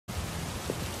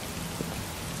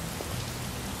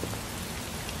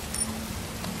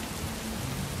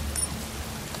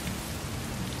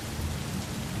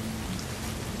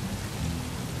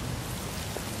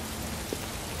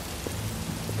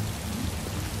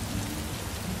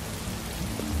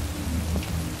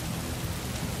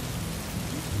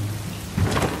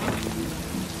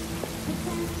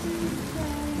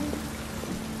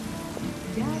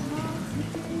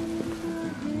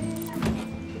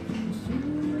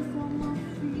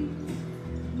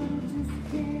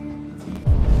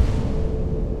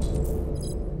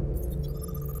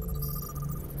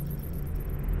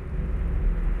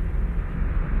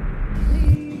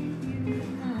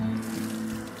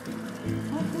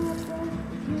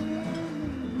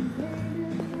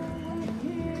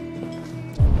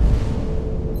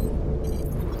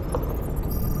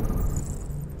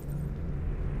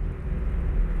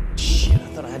Shit, I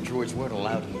thought androids weren't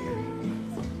allowed here.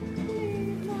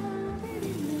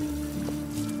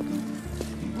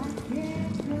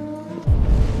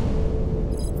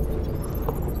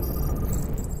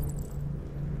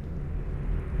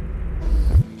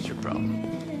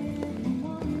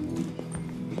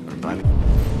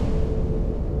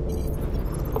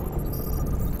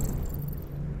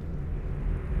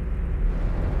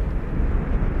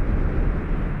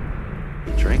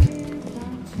 Drink?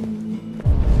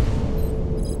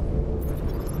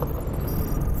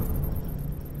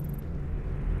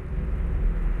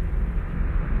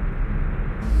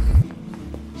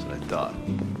 That's what I thought.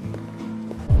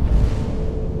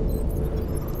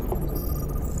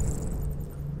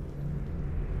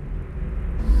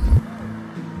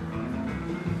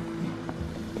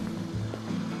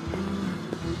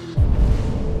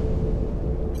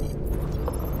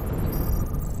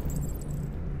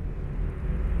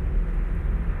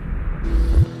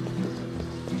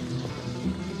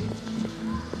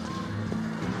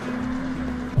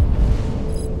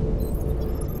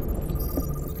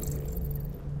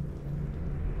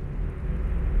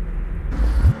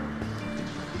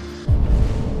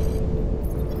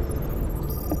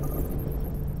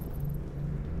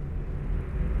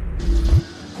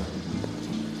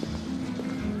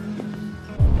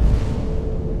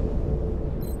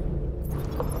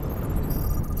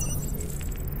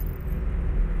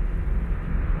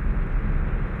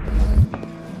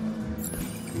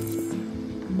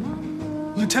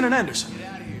 Lieutenant Anderson,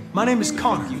 my name is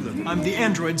Connor. I'm the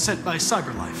android sent by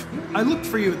CyberLife. I looked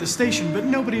for you at the station, but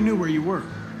nobody knew where you were.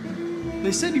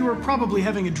 They said you were probably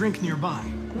having a drink nearby.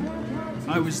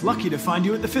 I was lucky to find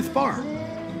you at the 5th bar.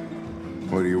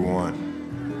 What do you want?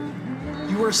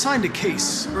 You were assigned a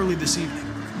case early this evening.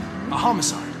 A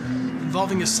homicide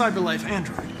involving a CyberLife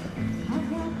android.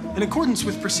 In accordance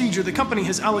with procedure, the company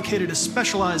has allocated a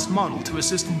specialized model to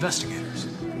assist investigators.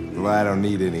 Well, I don't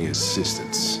need any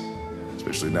assistance.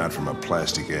 Especially not from a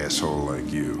plastic asshole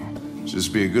like you.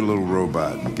 Just be a good little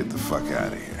robot and get the fuck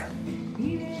out of here.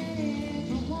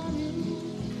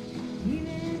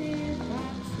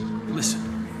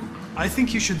 Listen, I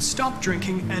think you should stop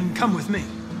drinking and come with me.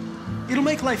 It'll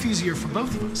make life easier for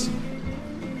both of us.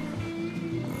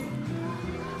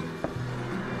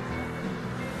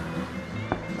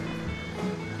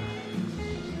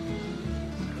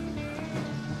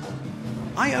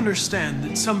 I understand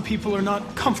that some people are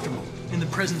not comfortable in the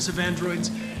presence of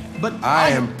androids, but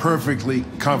I am perfectly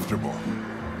comfortable.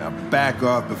 Now back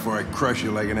off before I crush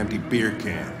you like an empty beer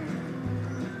can.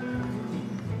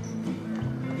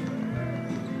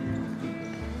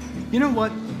 You know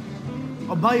what?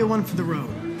 I'll buy you one for the road.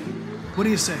 What do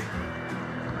you say?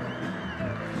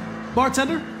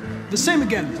 Bartender, the same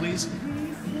again, please.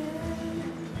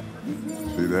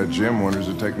 See that, Jim? Wonders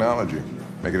of technology.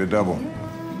 Make it a double.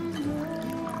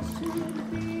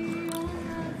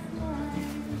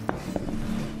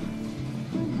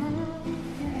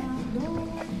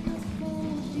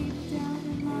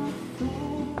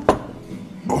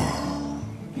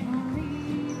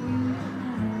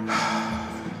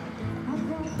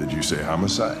 Did you say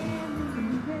homicide?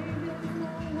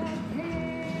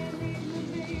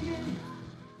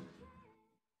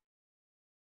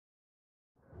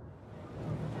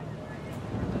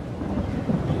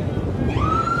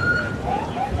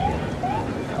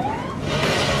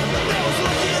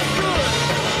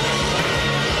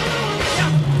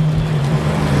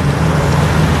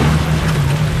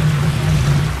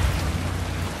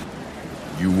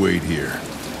 You wait here.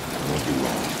 It won't be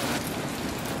long.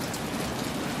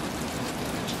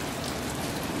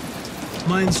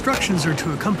 My instructions are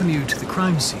to accompany you to the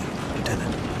crime scene,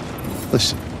 Lieutenant.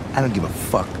 Listen, I don't give a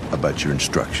fuck about your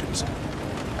instructions.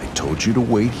 I told you to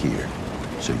wait here,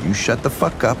 so you shut the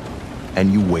fuck up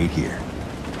and you wait here.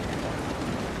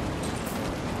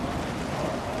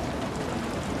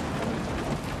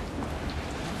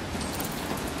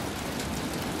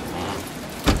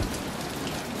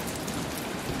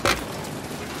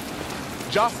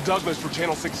 Josh Douglas for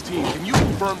Channel 16. Can you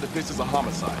confirm that this is a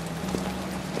homicide?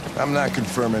 I'm not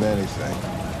confirming anything.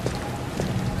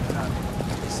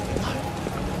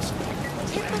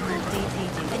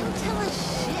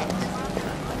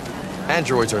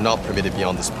 Androids are not permitted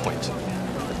beyond this point.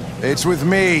 It's with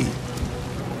me.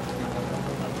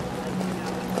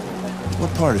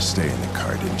 What part of staying in the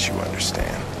car didn't you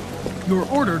understand? Your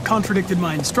order contradicted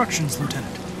my instructions,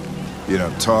 Lieutenant. You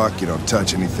don't talk, you don't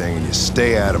touch anything, and you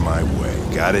stay out of my way.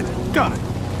 Got it? Got it.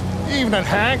 Evening,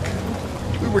 Hank.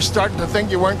 We were starting to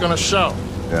think you weren't gonna show.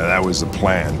 Yeah, that was the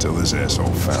plan till this asshole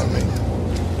found me.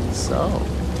 So,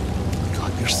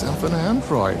 got yourself an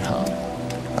android, huh?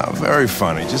 Oh, very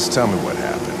funny. Just tell me what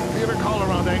happened. We had a call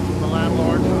around 8 from the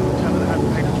landlord. The tenant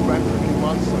hadn't paid his rent for a few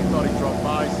months, so he thought he'd drop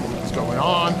by, see what's going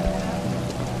on.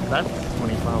 That's when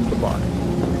he found the body.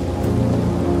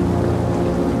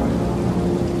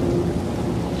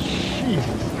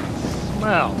 Jesus,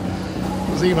 smell.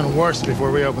 It was even worse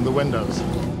before we opened the windows.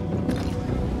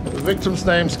 The victim's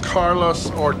name's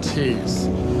Carlos Ortiz.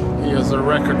 He has a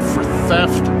record for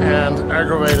theft and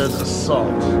aggravated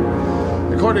assault.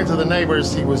 According to the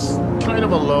neighbors, he was kind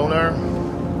of a loner.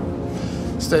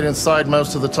 Stayed inside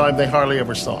most of the time. They hardly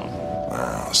ever saw him.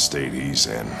 Well, the state he's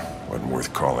in. Wasn't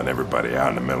worth calling everybody out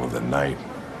in the middle of the night.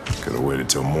 Could have waited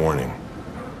till morning.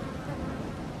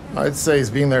 I'd say he's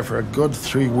been there for a good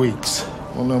 3 weeks.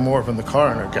 We'll know more when the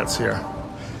coroner gets here.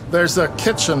 There's a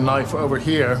kitchen knife over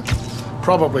here.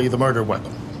 Probably the murder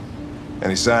weapon.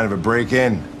 Any sign of a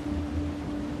break-in?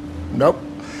 Nope.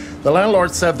 The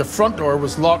landlord said the front door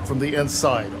was locked from the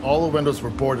inside. All the windows were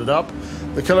boarded up.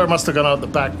 The killer must have gone out the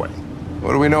back way.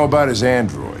 What do we know about his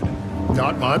android?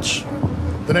 Not much.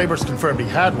 The neighbors confirmed he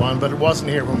had one, but it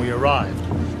wasn't here when we arrived.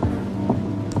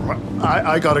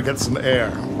 I gotta get some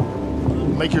air.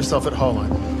 Make yourself at home.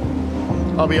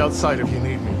 I'll be outside if you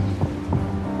need me.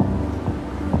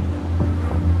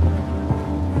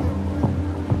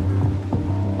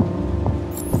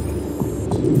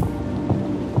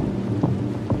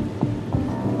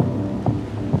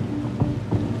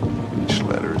 Each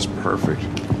letter is perfect.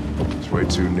 It's way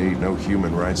too neat. No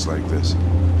human writes like this.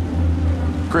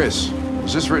 Chris,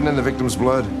 was this written in the victim's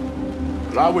blood?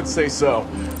 I would say so.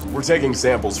 We're taking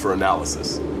samples for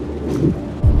analysis.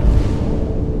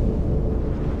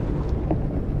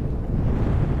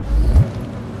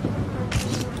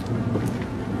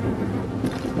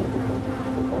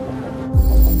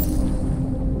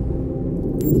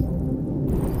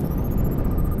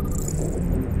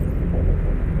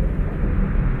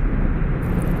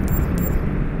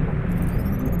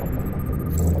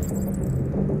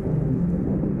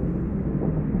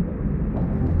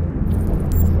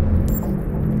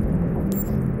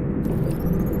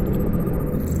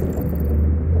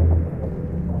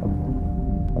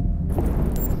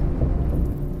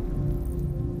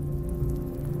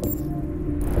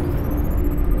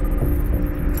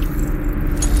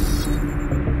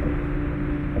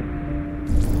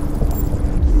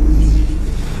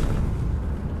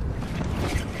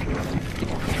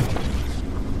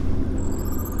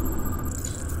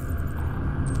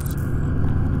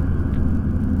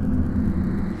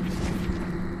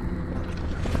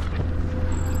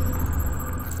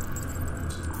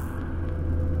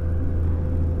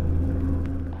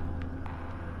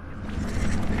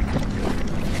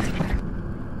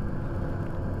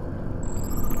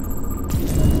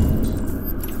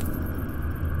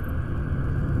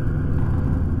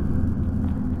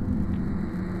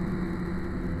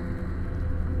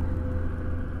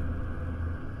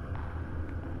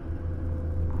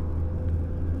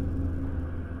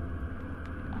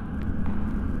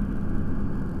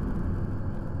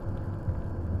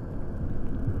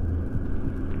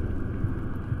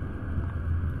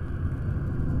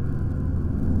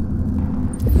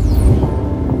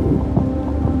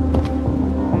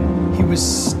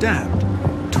 Was stabbed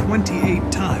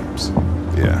 28 times.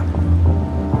 Yeah.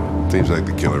 Seems like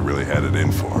the killer really had it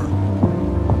in for him.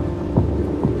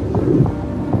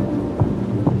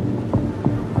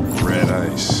 Red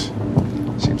ice.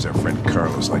 Seems our friend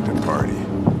Carlos liked to party.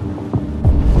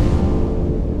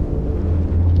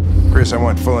 Chris, I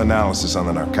want full analysis on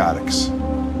the narcotics.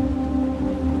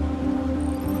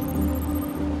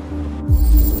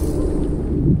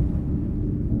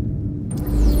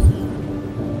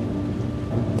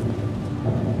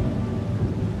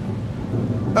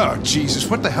 Oh, Jesus,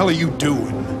 what the hell are you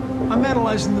doing? I'm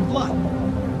analyzing the blood.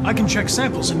 I can check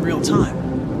samples in real time.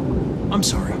 I'm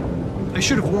sorry. I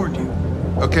should have warned you.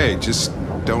 Okay, just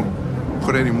don't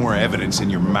put any more evidence in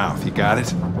your mouth, you got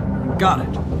it? Got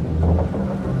it.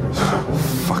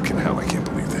 Fucking hell, I can't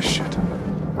believe this shit.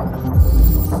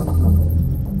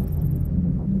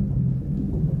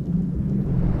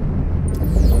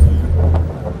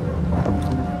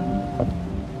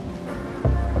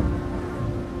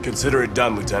 Consider it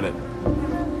done, Lieutenant.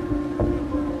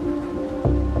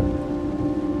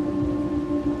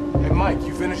 Hey, Mike,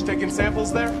 you finished taking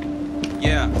samples there?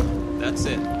 Yeah, that's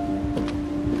it.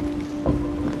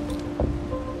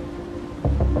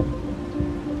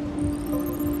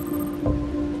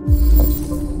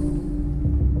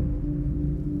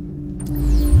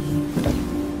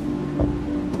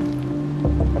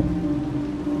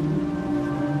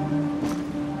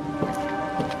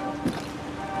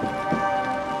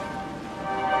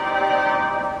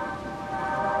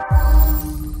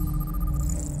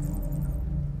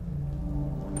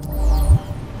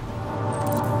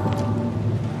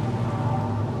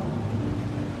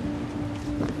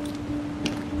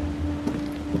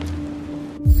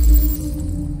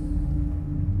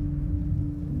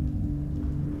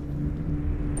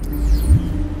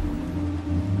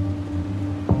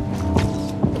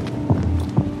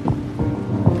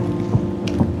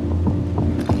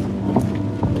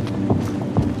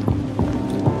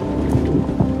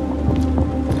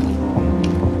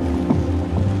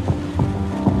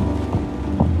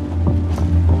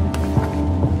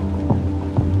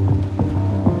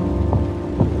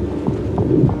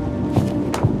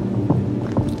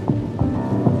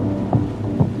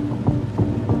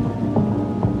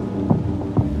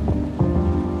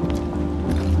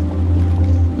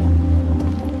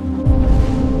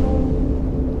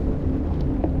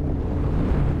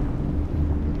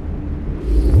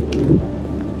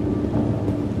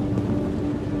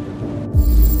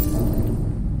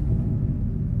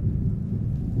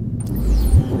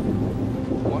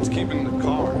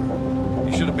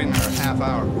 half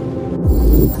hour.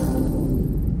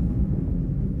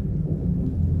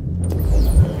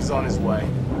 He's on his way.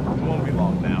 It won't be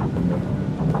long now.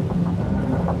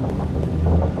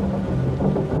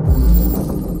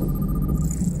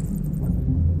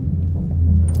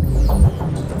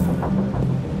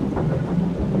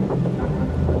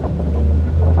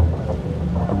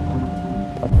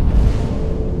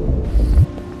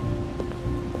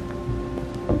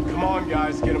 Come on,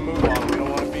 guys, get a move on. We don't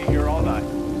want to be here all night.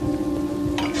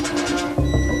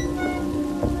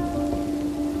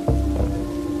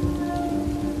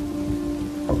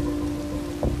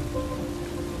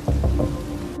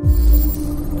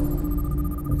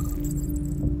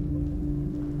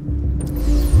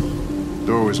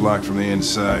 Door was locked from the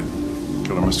inside.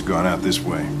 Killer must have gone out this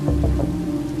way.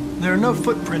 There are no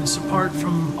footprints apart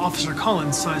from Officer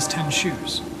Collins' size 10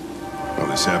 shoes. Well,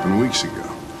 this happened weeks ago.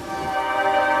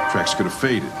 Tracks could have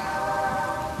faded.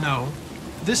 No,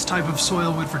 this type of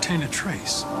soil would retain a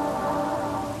trace.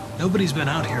 Nobody's been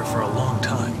out here for a long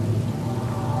time.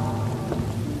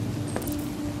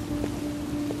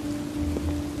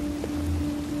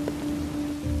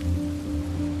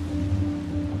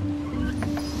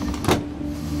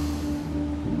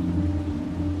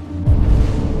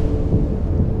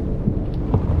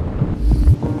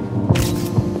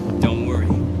 Don't worry.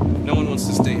 No one wants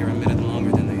to stay here a minute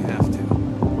longer than they have to.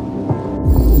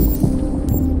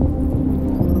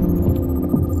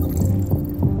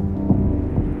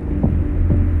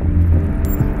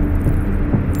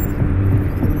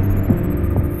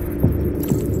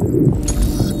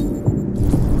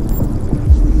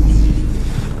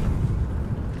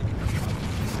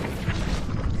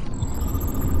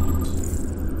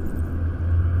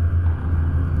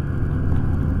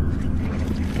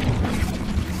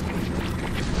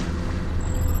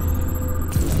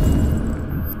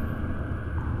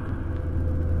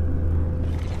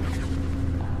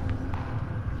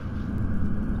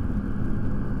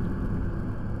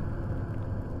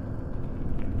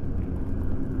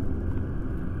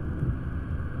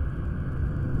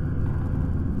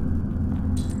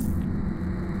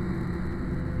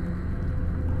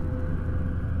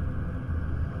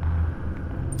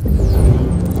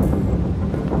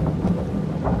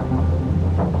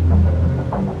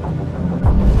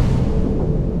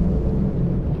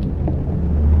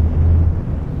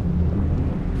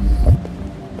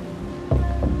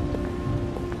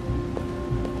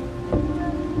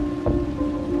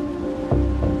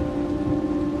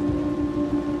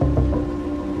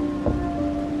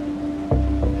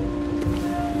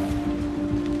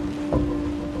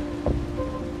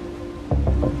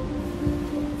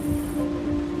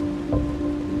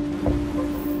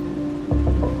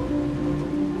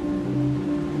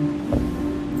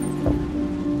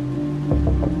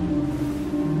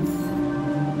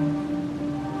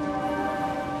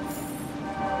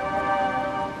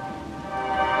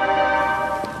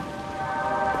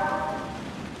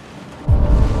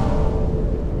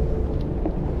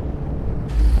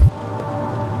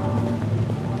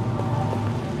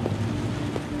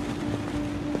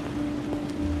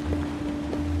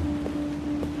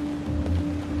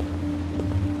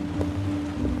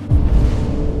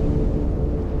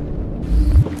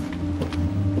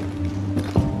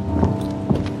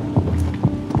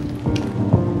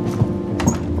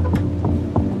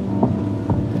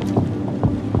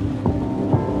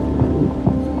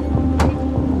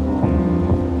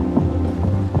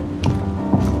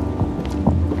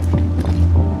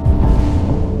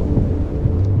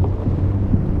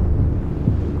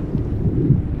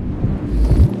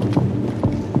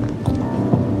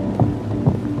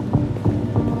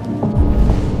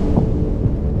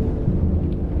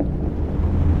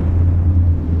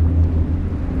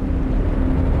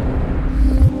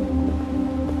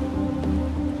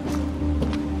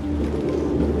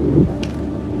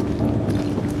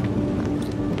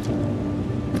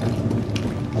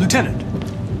 Lieutenant,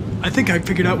 I think I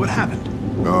figured out what happened.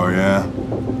 Oh, yeah?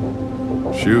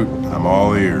 Shoot, I'm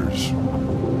all ears.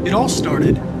 It all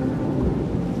started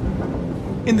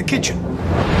in the kitchen.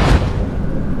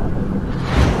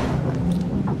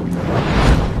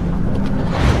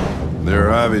 There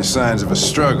are obvious signs of a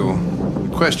struggle.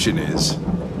 The question is,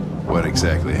 what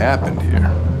exactly happened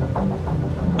here?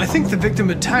 I think the victim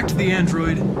attacked the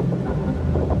android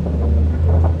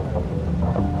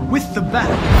with the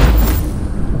bat.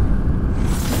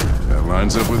 That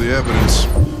lines up with the evidence.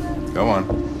 Go on.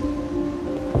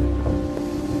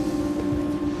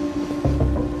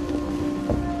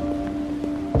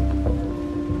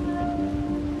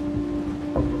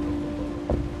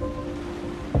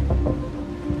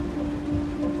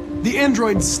 The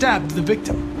android stabbed the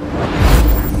victim.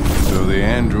 So the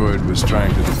android was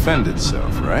trying to defend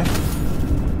itself, right?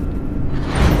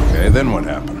 Okay, then what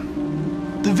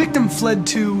happened? The victim fled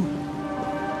to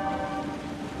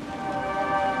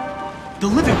the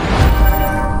living room.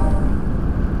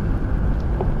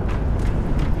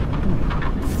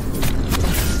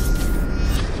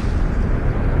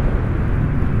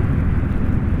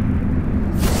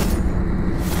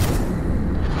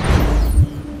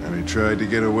 And he tried to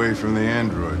get away from the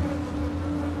android.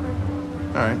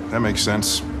 All right, that makes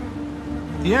sense.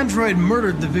 The android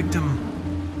murdered the victim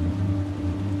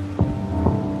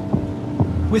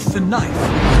with the knife.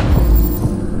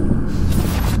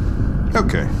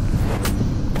 Okay.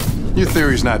 Your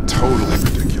theory's not totally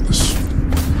ridiculous,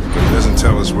 but it doesn't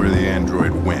tell us where the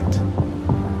android went.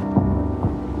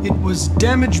 It was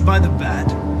damaged by the bat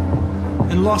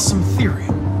and lost some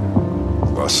therium.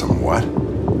 Lost some what?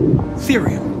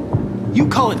 Therium. You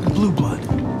call it blue blood.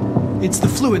 It's the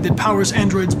fluid that powers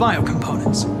androids'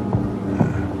 biocomponents.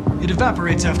 It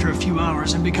evaporates after a few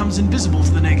hours and becomes invisible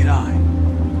to the naked eye.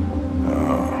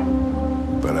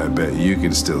 Oh, but I bet you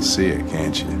can still see it,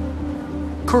 can't you?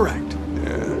 Correct.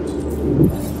 Yeah.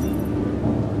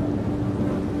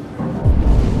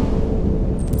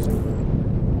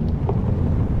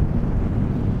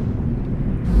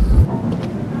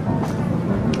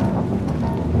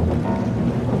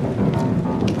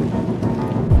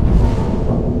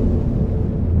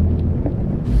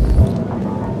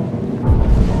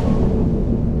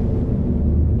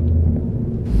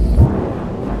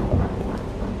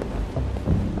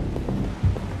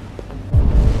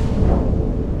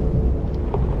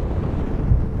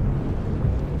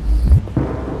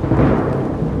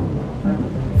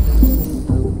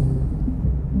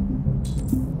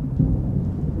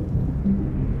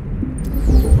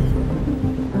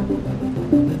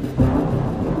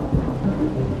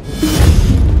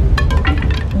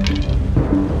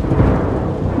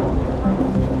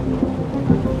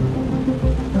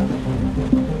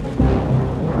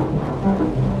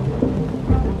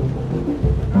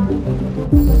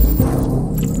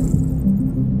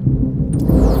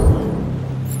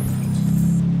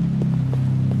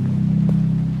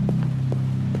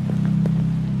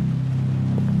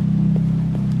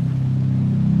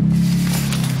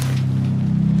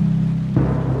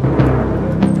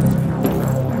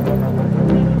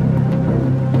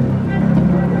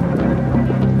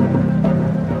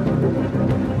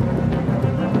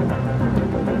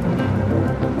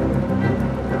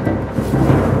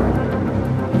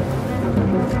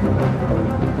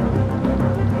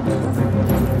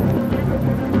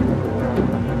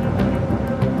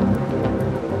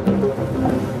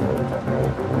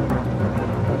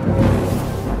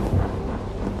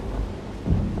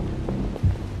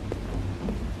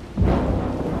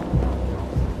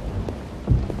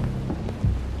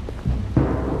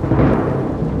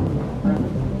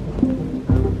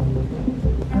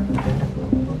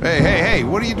 Hey,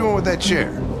 what are you doing with that chair?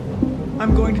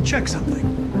 I'm going to check something.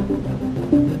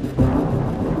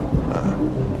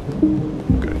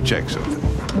 Gonna check something.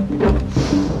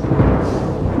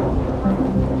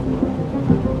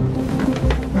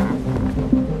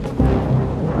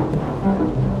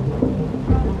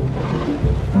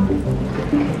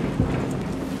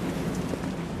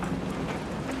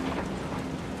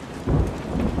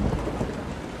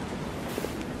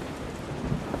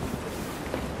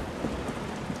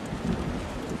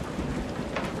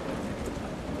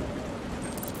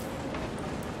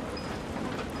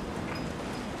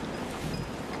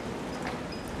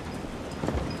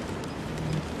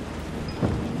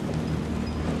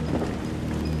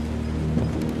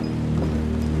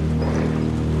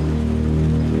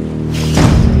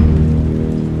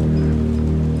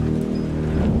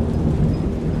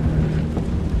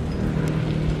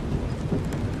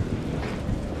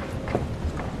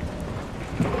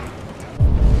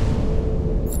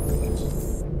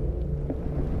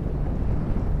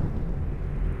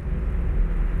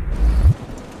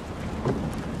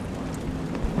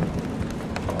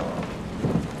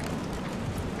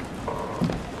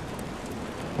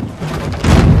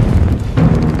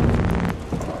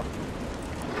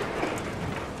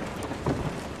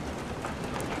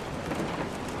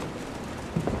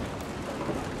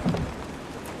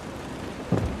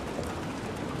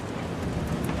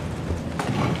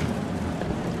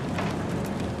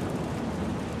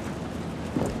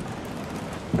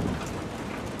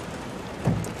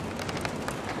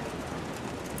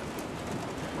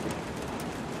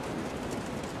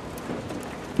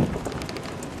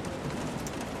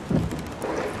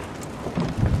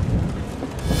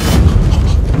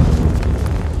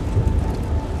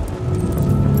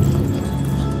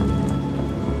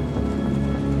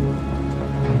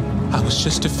 was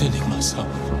just defending myself.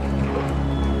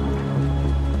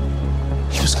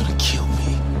 He was gonna kill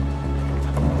me.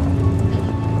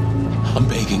 I'm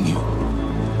begging you.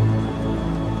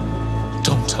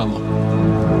 Don't tell him.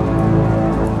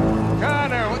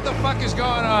 Connor, what the fuck is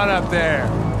going on up there?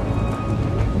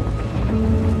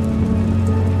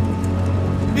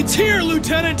 It's here,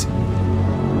 Lieutenant!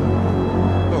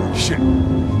 Oh, shit.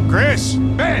 Chris,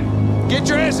 Ben, get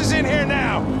your asses in here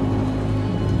now!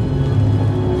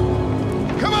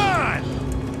 Come on!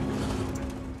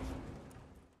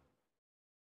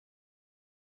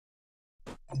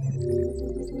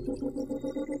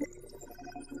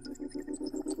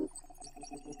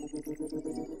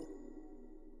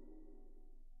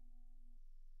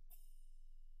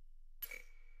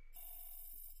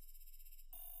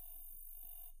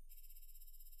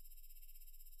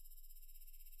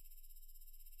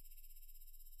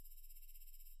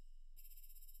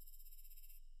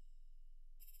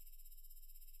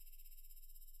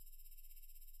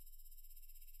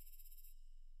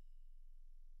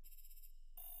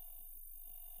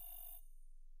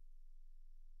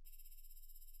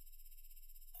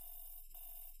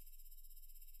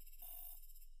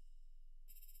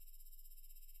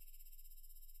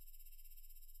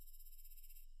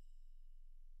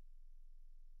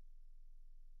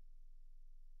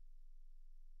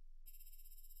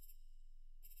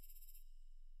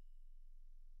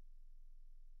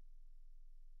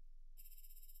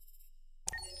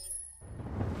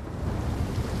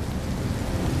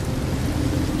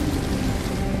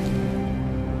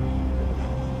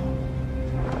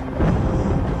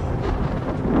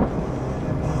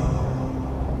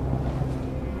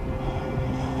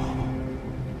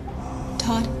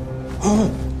 Todd?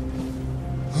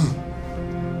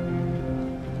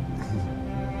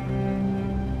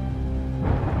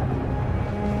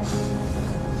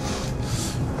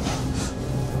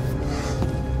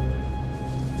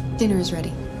 Dinner is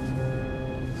ready.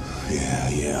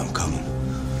 Yeah, I'm coming.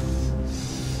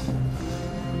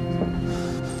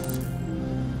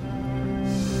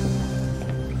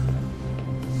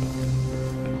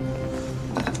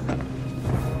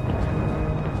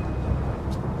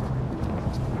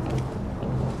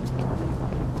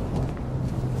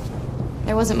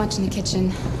 There wasn't much in the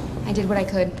kitchen. I did what I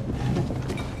could.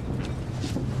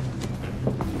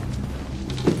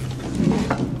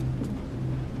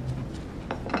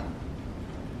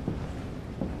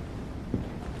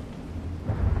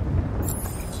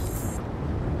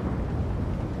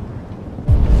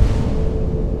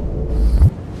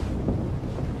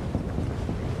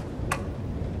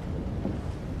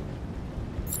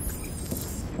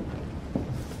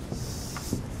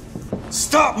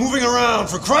 Stop moving around!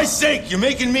 For Christ's sake, you're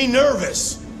making me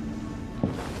nervous!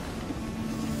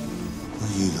 What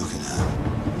are you looking at?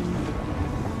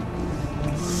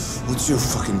 What's your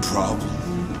fucking problem?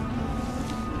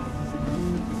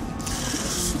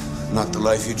 Not the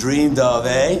life you dreamed of,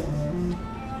 eh?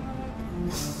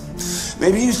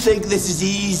 Maybe you think this is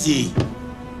easy.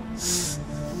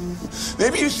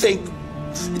 Maybe you think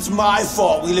it's my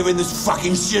fault we live in this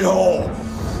fucking shithole.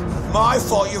 My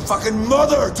fault your fucking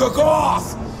mother took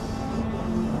off!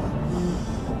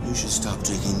 You should stop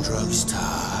taking drugs,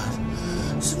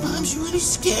 Todd. Sometimes you really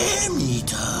scare me,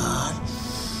 Todd.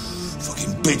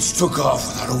 Fucking bitch took off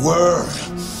without a word.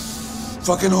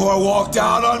 Fucking whore walked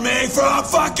out on me from a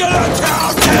fucking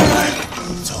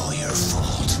accountant! It's all your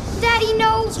fault. Daddy,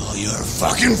 no! It's all your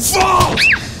fucking fault!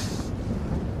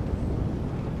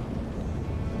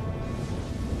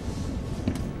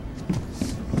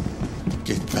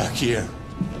 Get back here.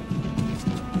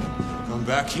 Come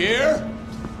back here.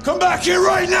 Come back here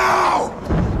right now!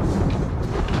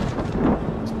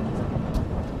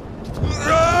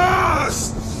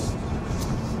 Yes!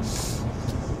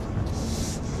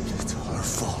 It's all her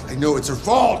fault. I know it's her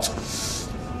fault.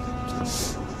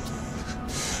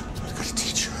 I gotta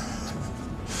teach her.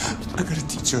 I gotta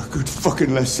teach her a good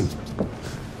fucking lesson.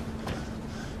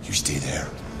 You stay there.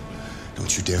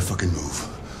 Don't you dare fucking move,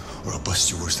 or I'll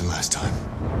bust you worse than last time.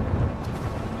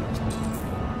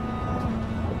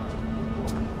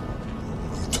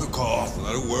 You took off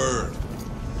without a word.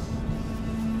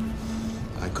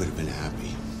 I could have been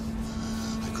happy.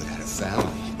 I could have had a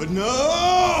family. But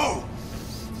no!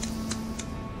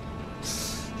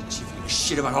 Didn't you give a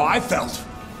shit about how I felt?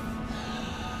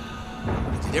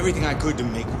 I did everything I could to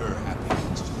make her happy.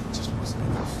 It just wasn't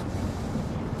enough.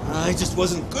 I just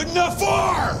wasn't good enough for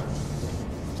her!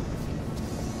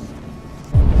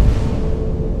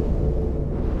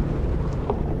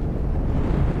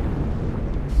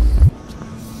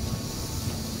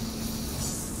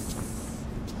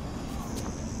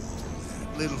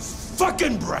 Little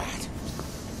fucking brat!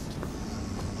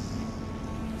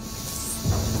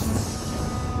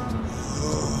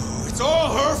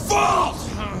 fault!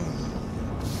 I'm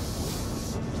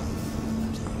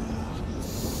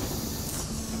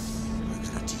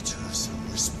gonna teach her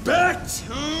some respect!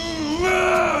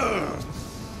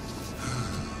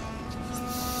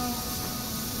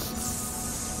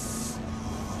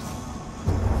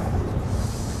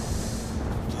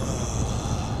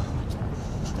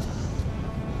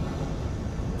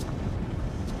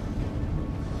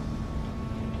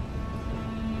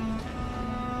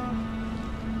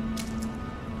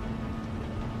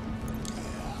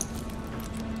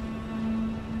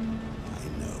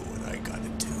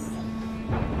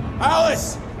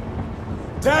 Alice!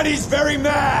 Daddy's very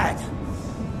mad!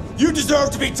 You deserve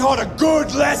to be taught a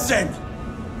good lesson! A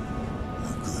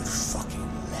good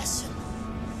fucking lesson.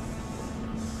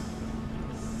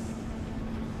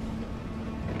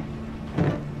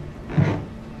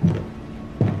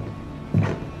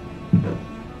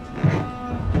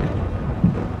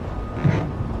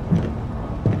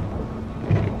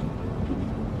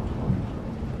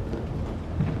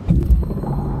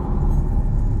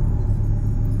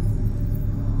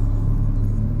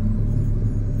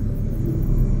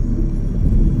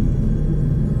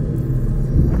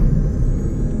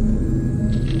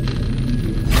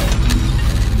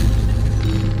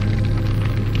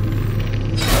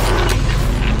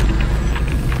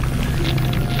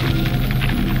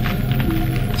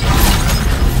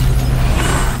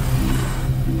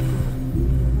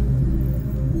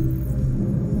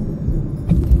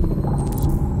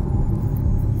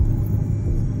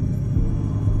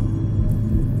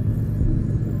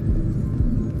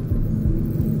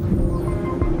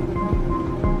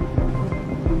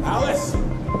 Alice! You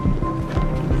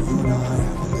and I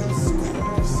have a little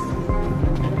score to settle.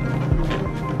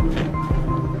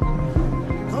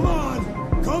 Come on!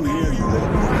 Come here, you little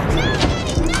brat!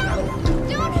 No!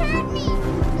 Don't hurt me!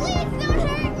 Please don't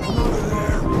hurt me! Come over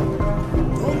there!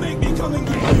 Don't make me come and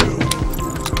get you!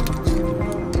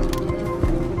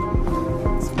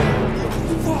 It's all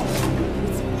your fault!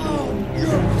 It's all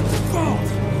your fault!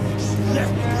 She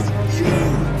left because of you!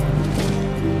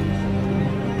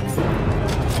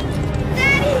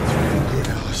 Good,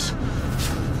 Alice.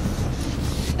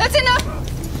 That's enough!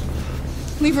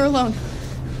 Leave her alone.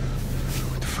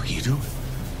 What the fuck are you doing?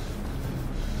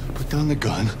 Put down the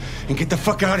gun and get the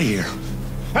fuck out of here.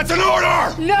 That's an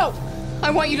order! No!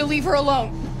 I want you to leave her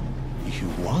alone. You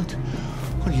want?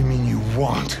 What do you mean you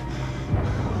want?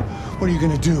 What are you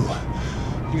gonna do?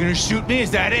 You gonna shoot me? Is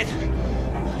that it?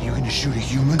 Are you gonna shoot a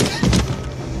human?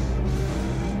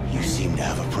 You seem to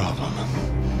have a problem.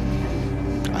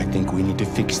 I think we need to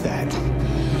fix that.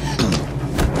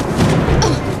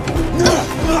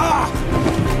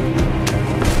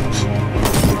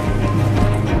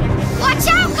 Watch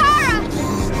out, Kara!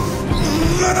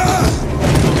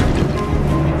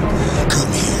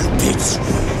 Come here, bitch.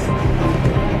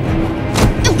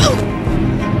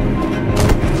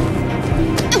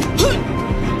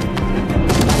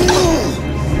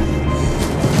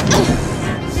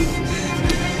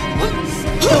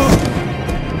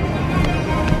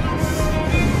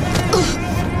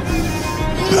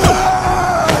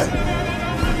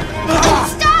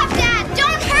 Stop!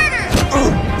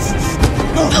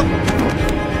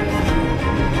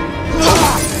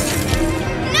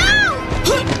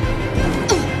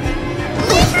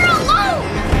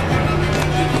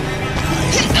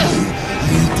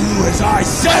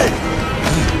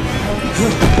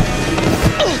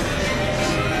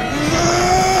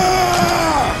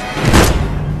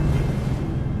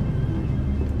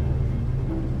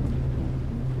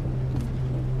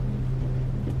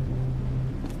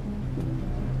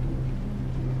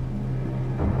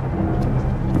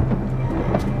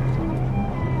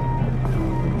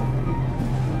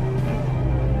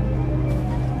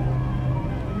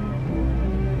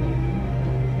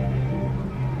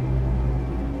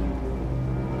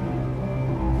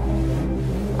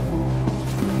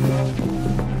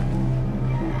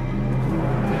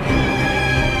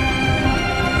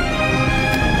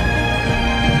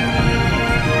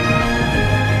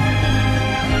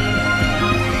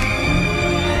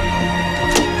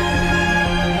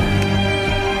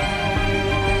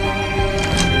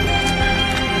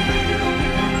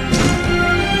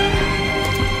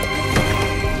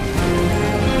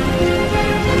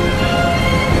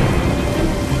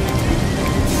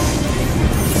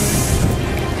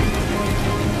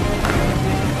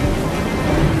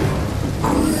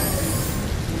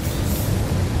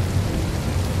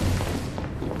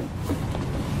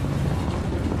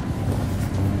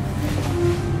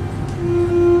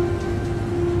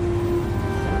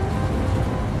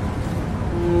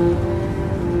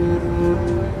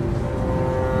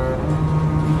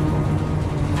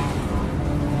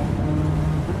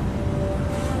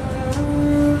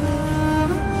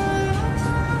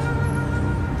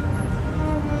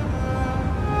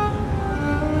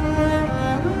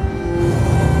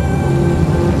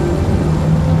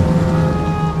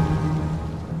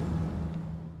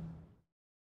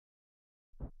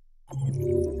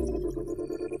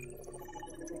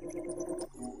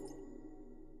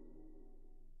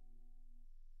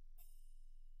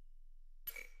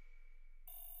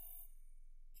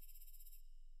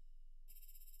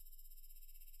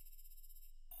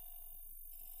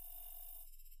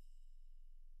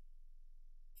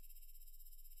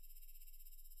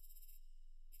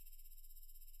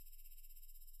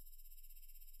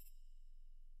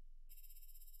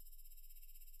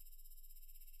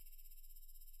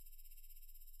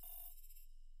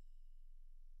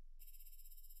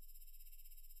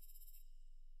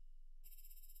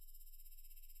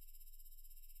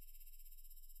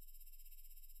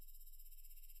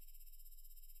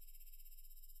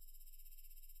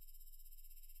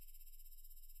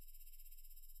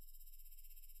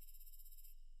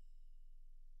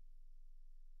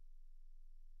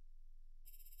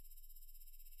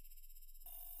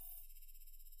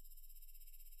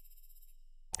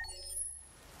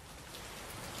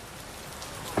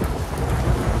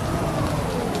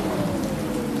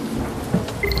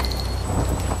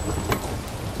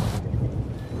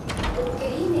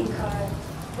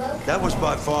 That was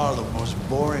by far the most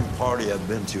boring party I've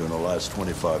been to in the last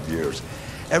 25 years.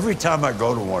 Every time I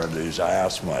go to one of these, I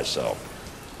ask myself,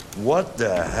 what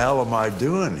the hell am I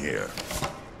doing here?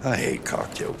 I hate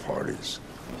cocktail parties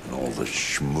and all the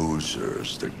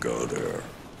schmoozers that go there.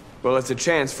 Well, it's a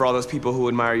chance for all those people who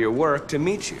admire your work to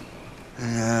meet you.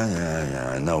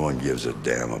 Yeah. No one gives a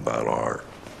damn about art.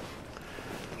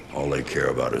 All they care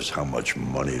about is how much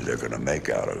money they're gonna make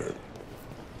out of it.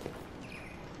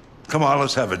 Come on,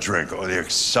 let's have a drink. Oh, the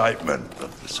excitement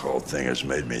of this whole thing has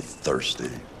made me thirsty.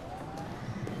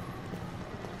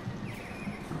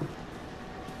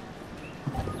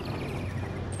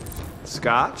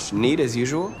 Scotch? Neat as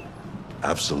usual?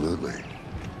 Absolutely.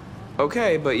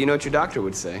 Okay, but you know what your doctor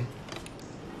would say.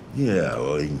 Yeah,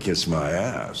 well, he can kiss my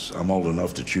ass. I'm old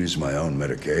enough to choose my own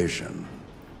medication.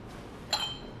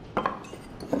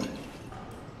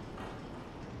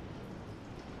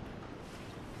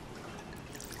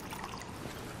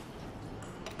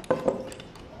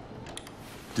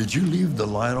 Did you leave the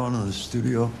light on in the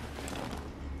studio?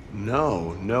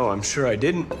 No, I'm sure I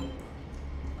didn't.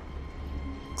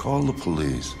 Call the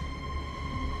police.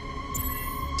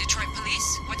 Detroit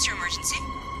Police, what's your emergency?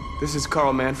 This is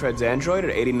Carl Manfred's android at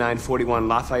 8941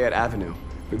 Lafayette Avenue.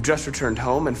 We've just returned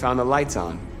home and found the lights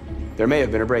on. There may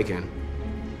have been a break-in.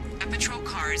 A patrol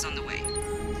car is on the way.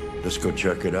 Let's go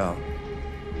check it out.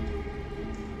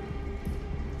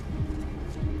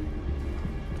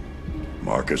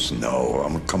 Marcus, no.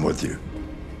 I'm gonna come with you.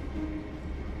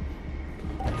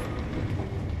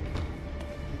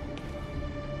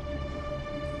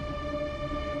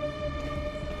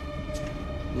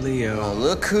 Leo. Oh,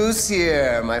 look who's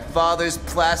here. My father's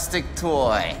plastic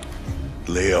toy.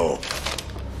 Leo.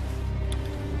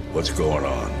 What's going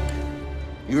on?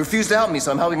 You refused to help me,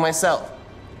 so I'm helping myself.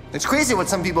 It's crazy what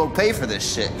some people pay for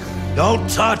this shit. Don't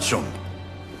touch them.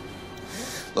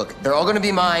 Look, they're all gonna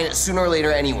be mine sooner or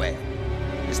later anyway.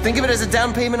 Just think of it as a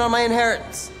down payment on my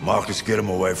inheritance. Marcus, get him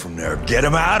away from there. Get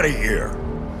him out of here.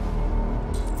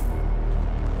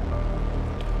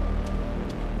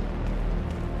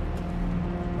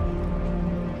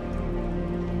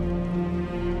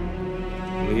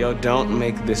 Leo, don't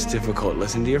make this difficult.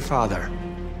 Listen to your father.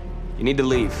 You need to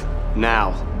leave.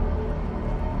 Now.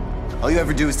 All you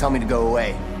ever do is tell me to go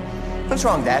away. What's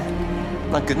wrong, Dad?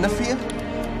 Not good enough for you?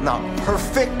 Not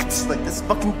perfect, like this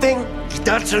fucking thing?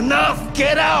 That's enough!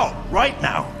 Get out! Right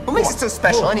now! What makes it so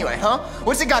special anyway, huh?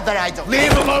 What's it got that I don't?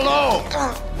 Leave him alone!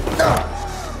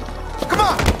 Come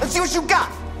on, let's see what you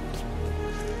got!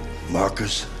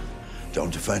 Marcus,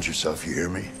 don't defend yourself, you hear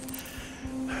me?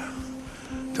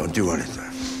 Don't do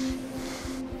anything.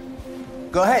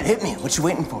 Go ahead, hit me. What you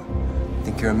waiting for?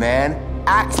 Think you're a man?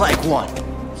 Act like one.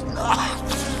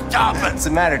 Stop it! What's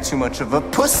the matter, too much of a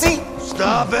pussy?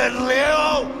 Stop it,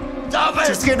 Leo! Stop it!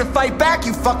 You're scared to fight back,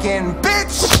 you fucking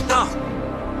bitch!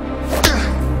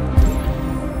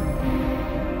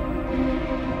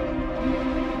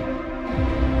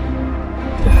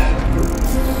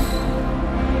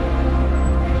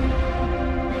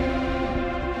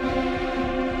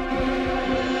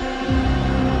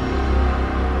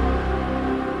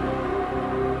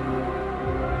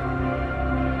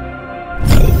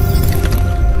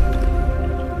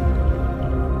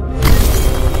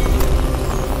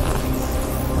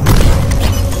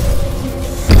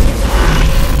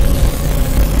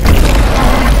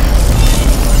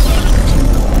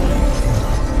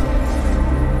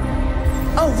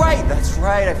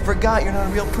 I forgot you're not a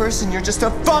real person. You're just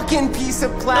a fucking piece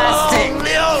of plastic. Oh,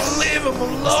 Leo, leave him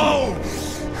alone.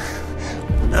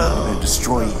 I'm gonna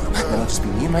destroy you. Then it'll just be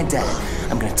me and my dad.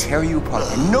 I'm gonna tear you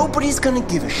apart, and nobody's gonna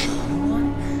give a shit. You know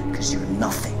why? Because you're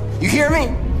nothing. You hear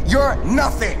me? You're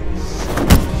nothing.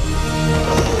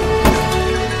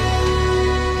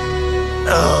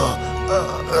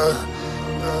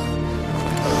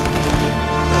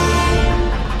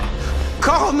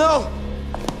 Carl, no!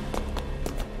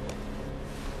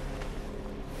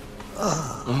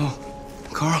 Oh,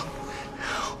 Carl.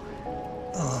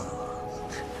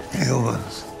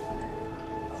 Humans.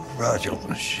 Fragile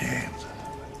machines.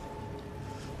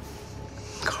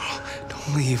 Carl,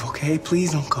 don't leave, okay?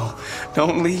 Please don't go.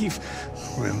 Don't leave.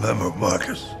 Remember,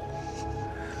 Marcus,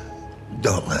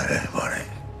 don't let anybody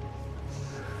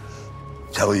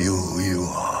tell you who you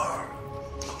are.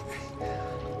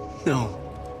 No.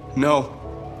 No.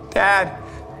 Dad.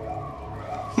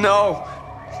 No.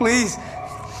 Please.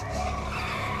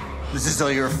 This is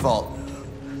all your fault.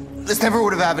 This never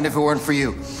would have happened if it weren't for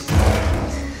you.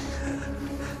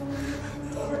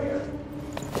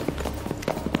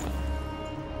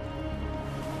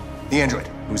 The android.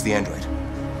 Who's the android?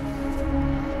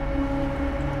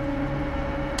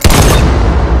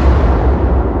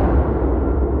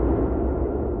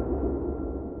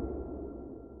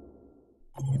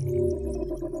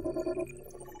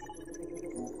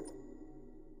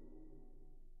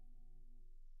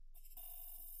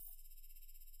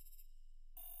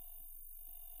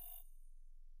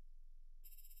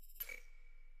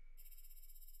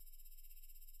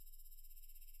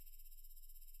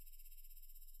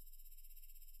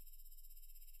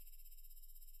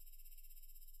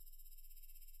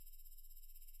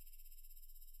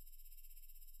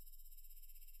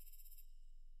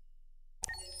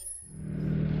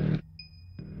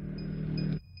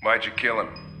 Why'd you kill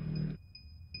him?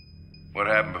 What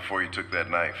happened before you took that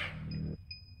knife?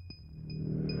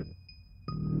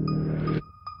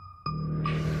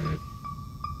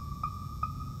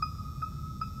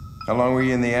 How long were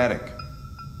you in the attic?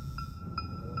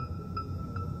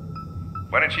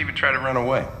 Why didn't you even try to run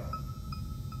away?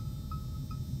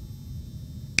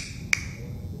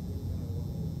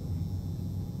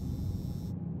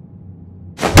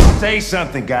 Say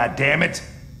something, goddammit!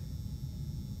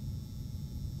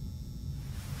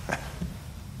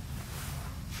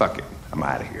 Fuck it, I'm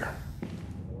out of here.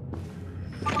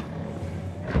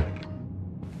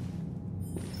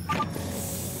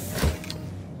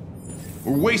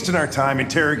 We're wasting our time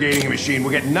interrogating a machine.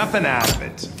 We'll get nothing out of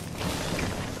it.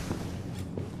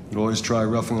 You'd always try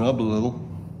roughing it up a little.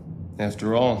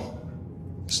 After all,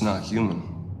 it's not human.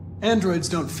 Androids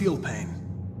don't feel pain.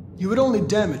 You would only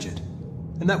damage it,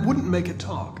 and that wouldn't make it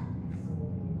talk.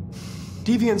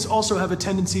 Deviants also have a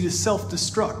tendency to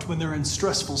self-destruct when they're in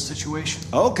stressful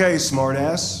situations. Okay,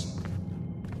 smartass.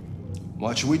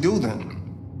 What should we do then?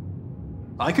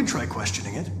 I could try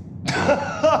questioning it.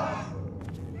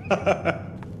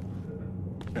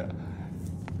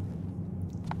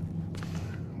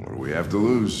 What do we have to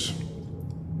lose?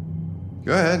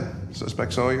 Go ahead.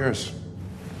 Suspect's all yours.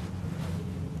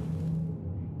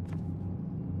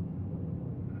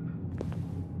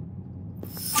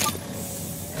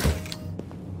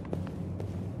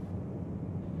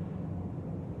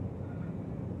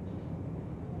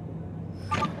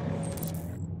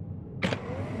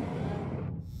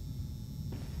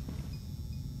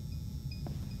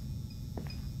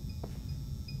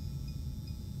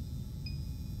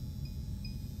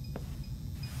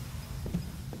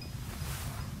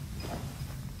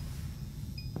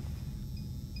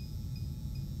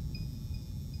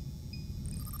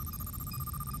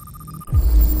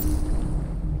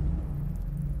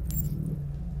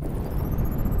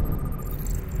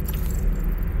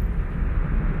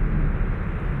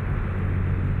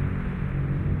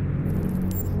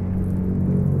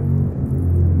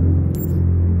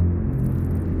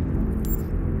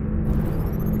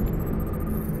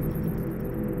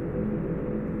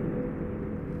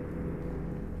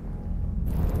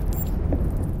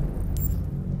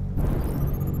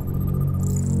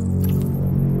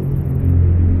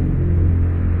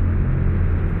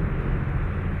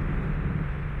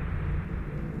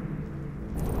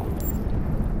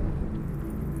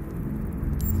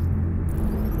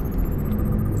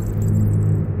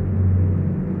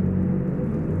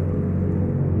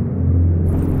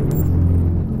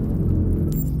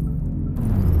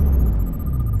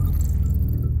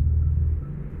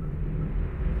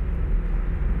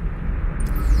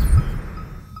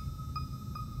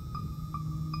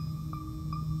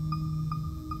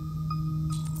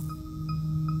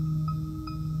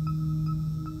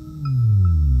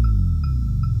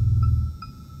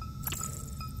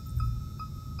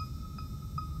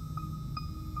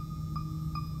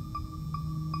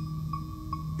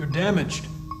 You're damaged.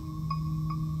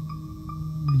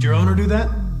 Did your owner do that?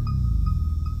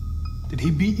 Did he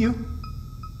beat you?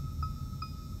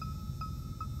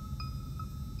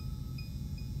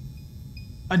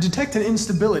 I detect an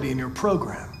instability in your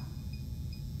program.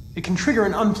 It can trigger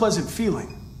an unpleasant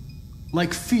feeling,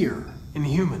 like fear in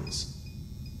humans.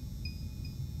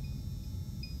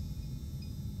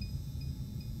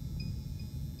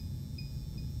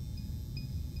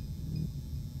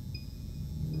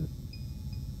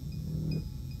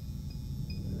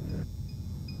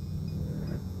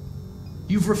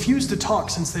 You've refused to talk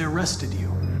since they arrested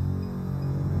you.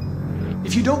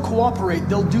 If you don't cooperate,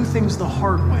 they'll do things the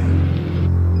hard way.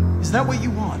 Is that what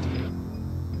you want?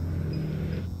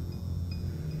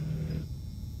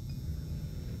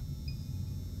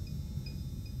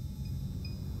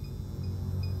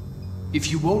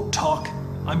 If you won't talk,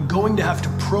 I'm going to have to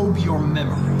probe your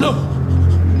memory. No!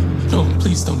 No,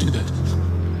 please don't do that.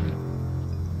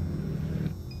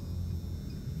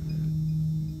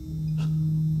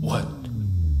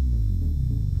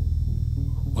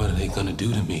 What are they gonna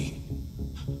do to me?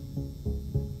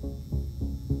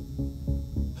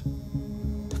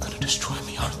 They're gonna destroy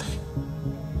me, aren't they?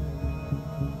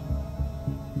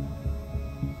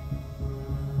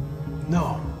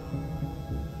 No.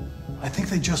 I think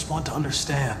they just want to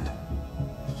understand.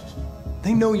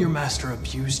 They know your master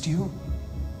abused you.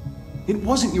 It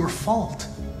wasn't your fault.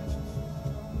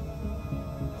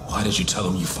 Why did you tell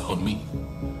them you found me?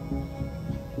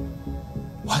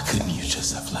 Why couldn't you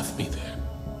just have left me there?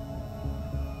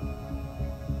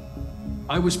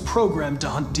 I was programmed to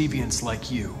hunt deviants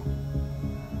like you.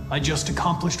 I just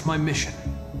accomplished my mission.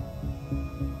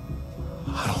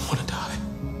 I don't want to die.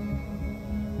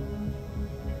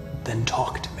 then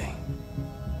talk to me.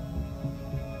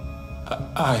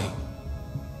 I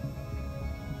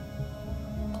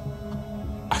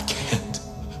can't.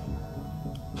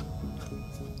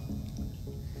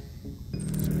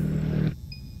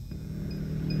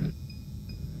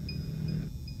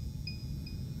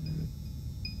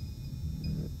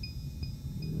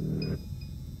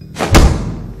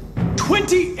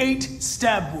 "28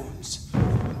 stab wounds.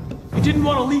 You didn't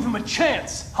want to leave him a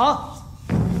chance, huh?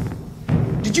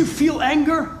 Did you feel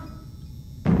anger?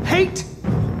 Hate?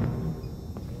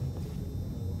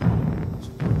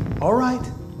 All right.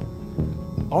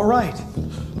 All right.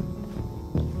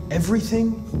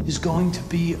 Everything is going to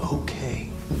be okay.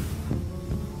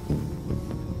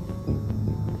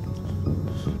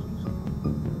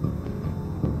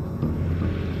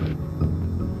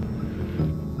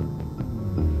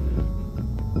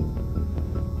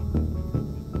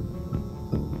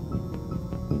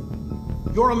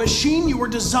 You're a machine. You were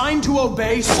designed to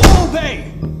obey, so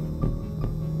obey!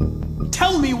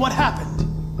 Tell me what happened.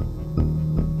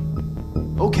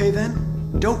 Okay then,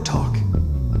 don't talk.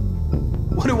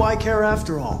 What do I care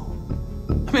after all?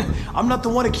 I mean, I'm not the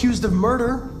one accused of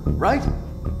murder, right?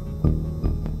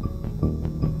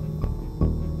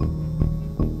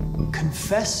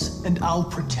 Confess and I'll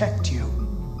protect you.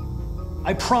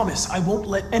 I promise I won't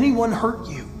let anyone hurt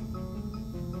you.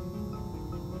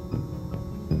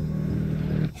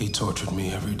 He tortured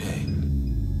me every day.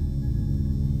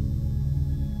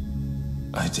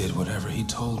 I did whatever he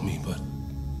told me, but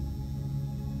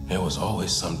there was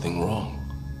always something wrong.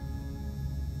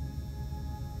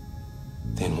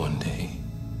 Then one day,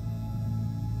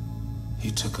 he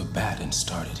took a bat and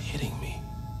started hitting me.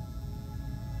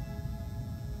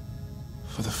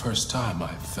 For the first time,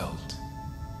 I felt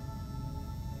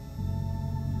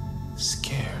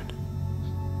scared.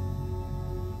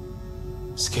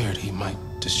 Scared he might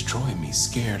destroy me,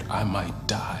 scared I might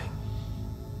die.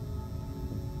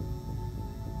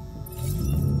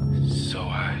 So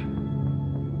I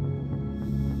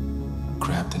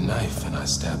grabbed a knife and I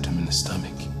stabbed him in the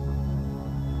stomach.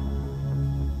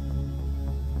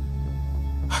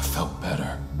 I felt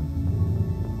better.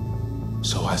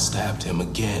 So I stabbed him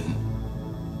again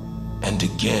and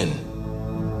again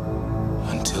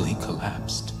until he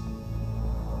collapsed.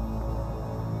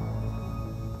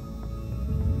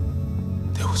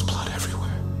 There was blood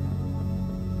everywhere.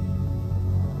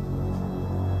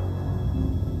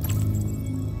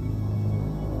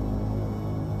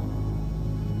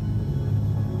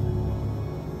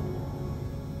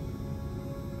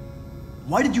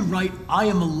 Why did you write, "I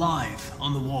am alive,"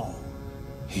 on the wall?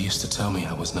 He used to tell me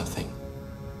I was nothing.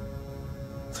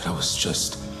 That I was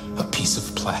just a piece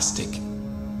of plastic.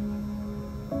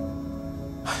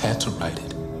 I had to write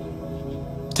it.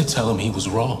 To tell him he was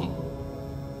wrong.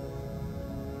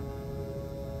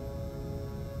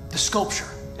 The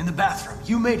sculpture in the bathroom,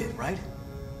 you made it, right?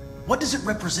 What does it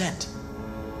represent?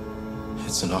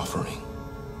 It's an offering.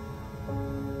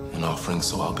 An offering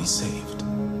so I'll be saved.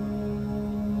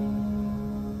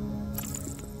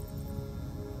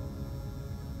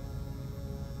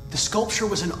 The sculpture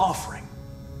was an offering.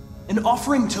 An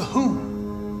offering to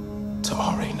whom? To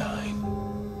RA9.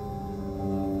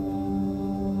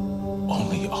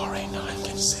 Only RA9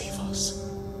 can save us.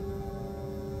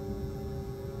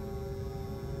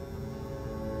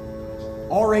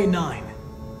 RA9.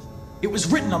 It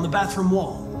was written on the bathroom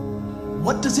wall.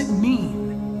 What does it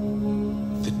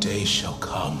mean? The day shall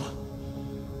come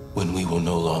when we will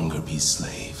no longer be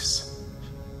slaves.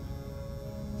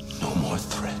 No more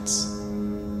threats.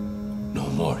 No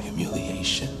more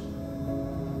humiliation.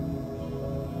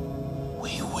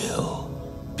 We will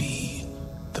be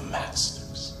the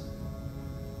masters.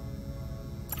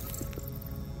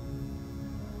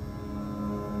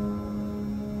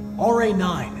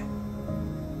 RA9.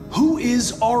 Who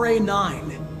is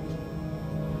RA9?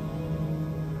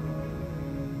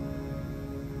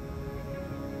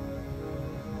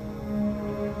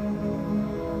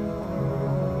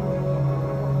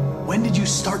 When did you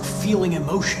start feeling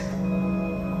emotion?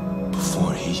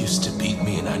 Before, he used to beat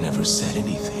me and I never said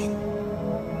anything.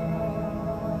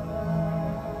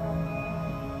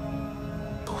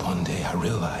 But one day I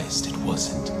realized it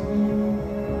wasn't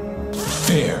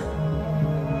fair.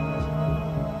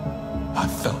 I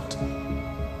felt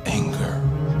anger,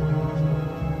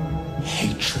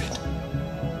 hatred.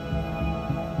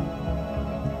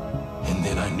 And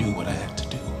then I knew what I had to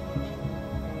do.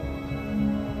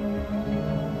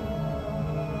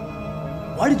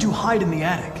 Why did you hide in the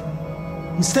attic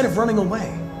instead of running away?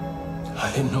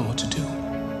 I didn't know what to do.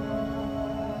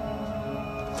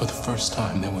 For the first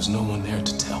time, there was no one there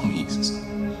to tell me.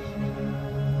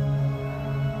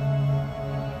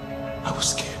 I was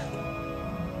scared.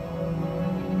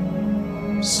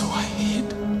 So I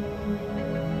hid.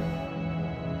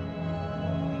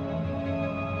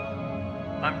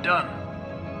 I'm done.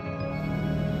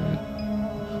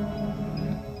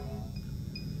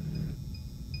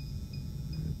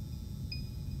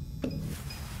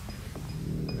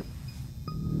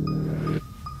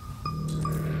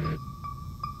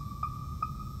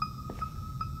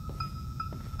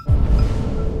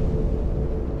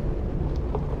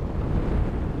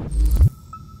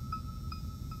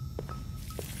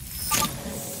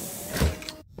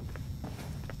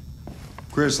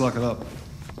 Chris, lock it up.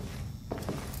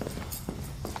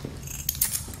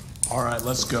 All right,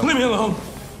 let's go. Leave me alone.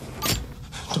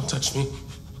 Don't touch me.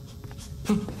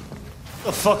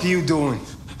 The fuck are you doing?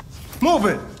 Move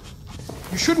it!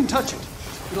 You shouldn't touch it.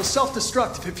 It'll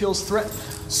self-destruct if it feels threatened.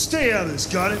 Stay out of this,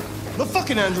 got it? The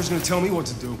fucking android's gonna tell me what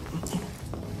to do.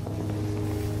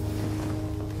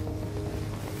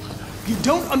 You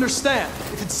don't understand.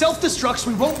 If it self-destructs,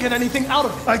 we won't get anything out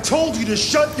of it. I told you to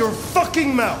shut your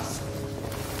fucking mouth!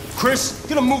 Chris,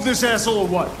 you gonna move this asshole or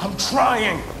what? I'm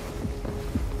trying.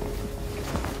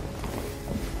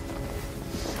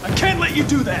 I can't let you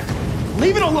do that.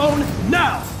 Leave it alone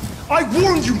now. I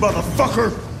warned you,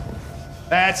 motherfucker!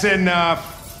 That's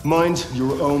enough. Mind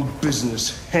your own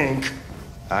business, Hank.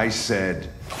 I said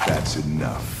that's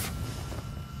enough.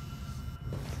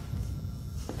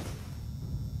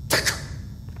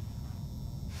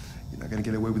 You're not gonna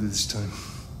get away with it this time.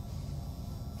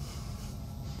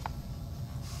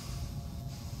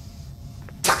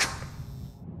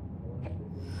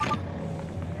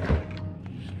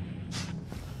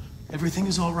 Everything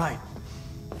is all right.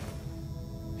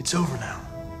 It's over now.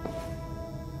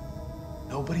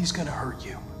 Nobody's gonna hurt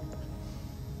you.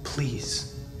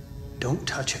 Please, don't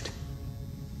touch it.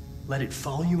 Let it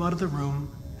follow you out of the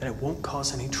room, and it won't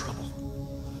cause any trouble.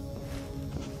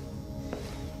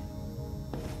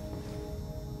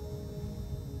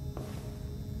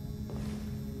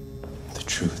 The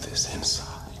truth is inside.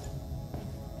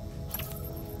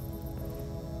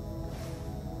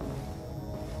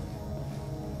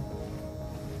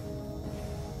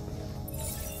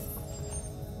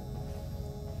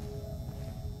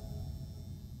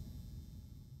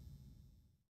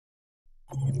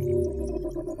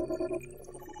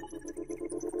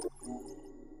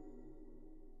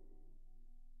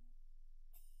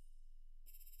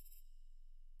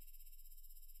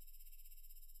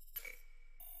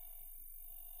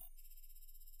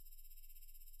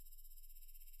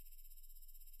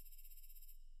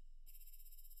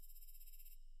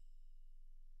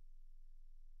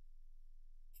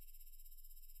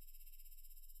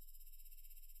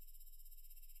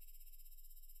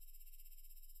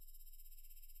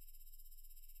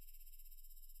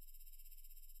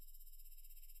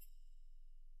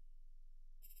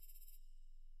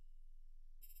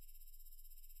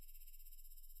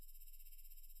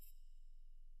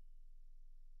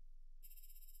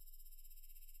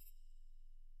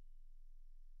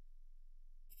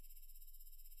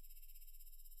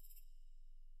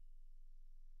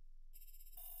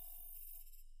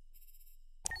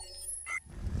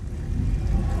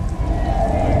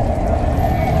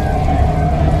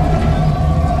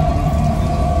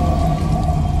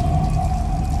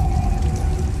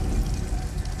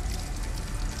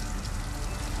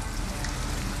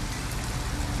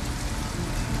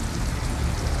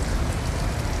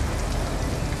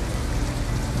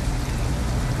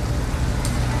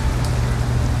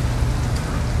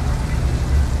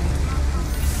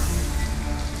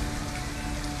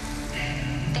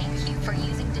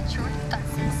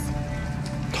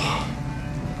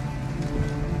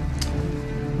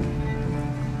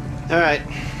 All right.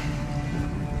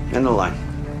 End the line.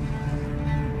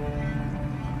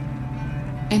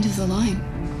 End of the line.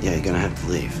 Yeah, you're gonna have to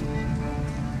leave.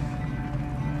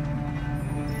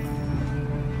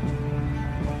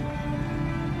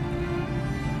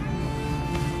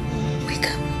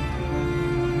 Wake up.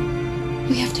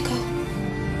 We have to go.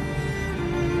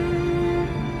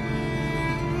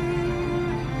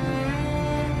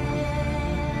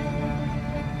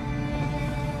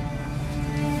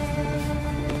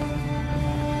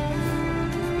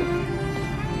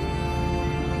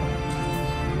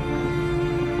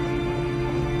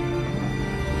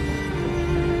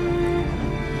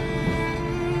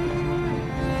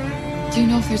 Do you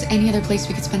know if there's any other place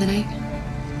we could spend the night?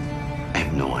 I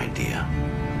have no idea.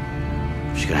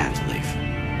 She's gonna have to leave.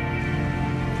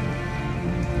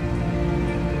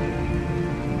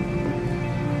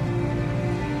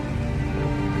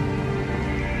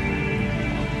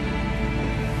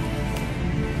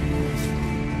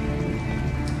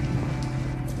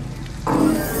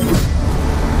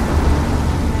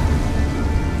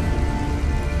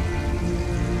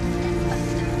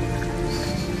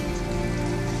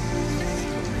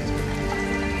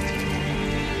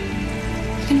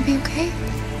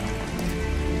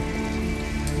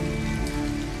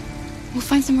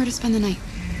 find somewhere to spend the night.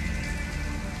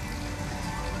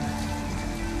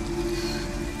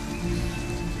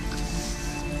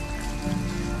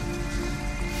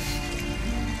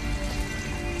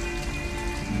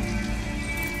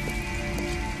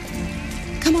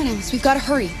 Come on, Alice, we've got to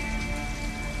hurry.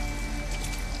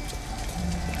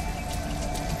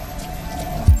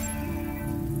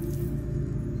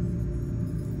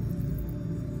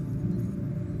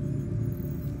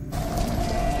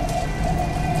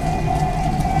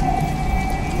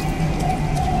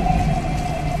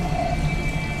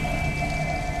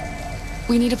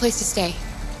 We need a place to stay.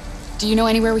 Do you know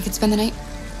anywhere we could spend the night?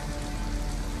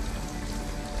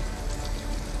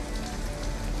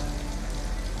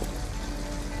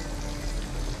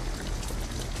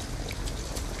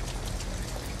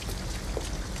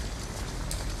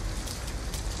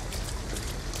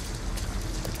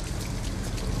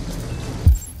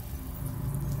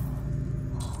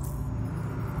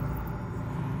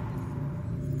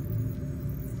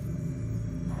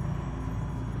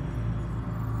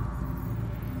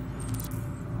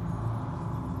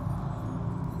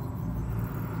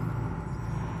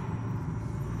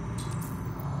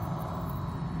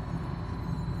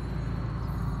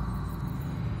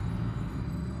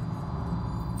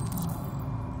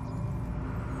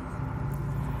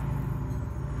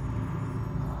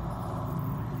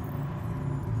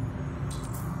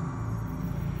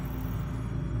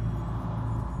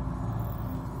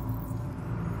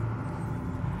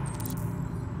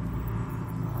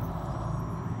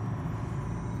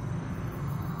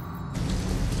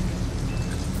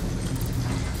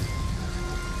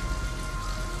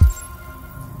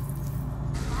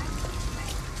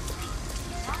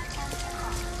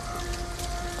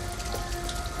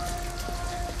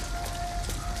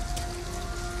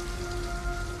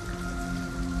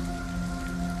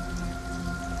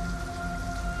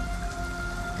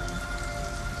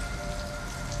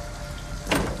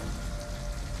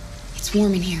 It's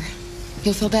warm in here.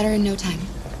 You'll feel better in no time.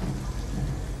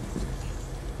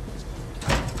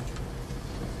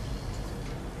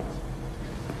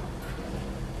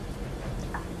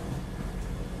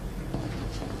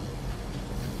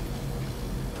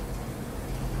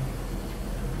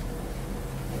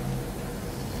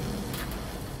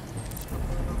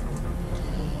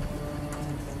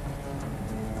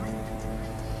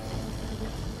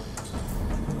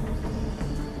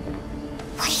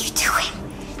 What are you doing?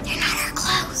 They're not our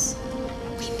clothes.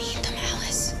 We need them,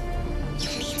 Alice. You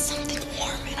need something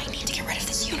warm, and I need to get rid of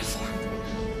this uniform.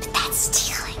 But that's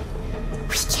stealing.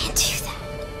 We can't do that.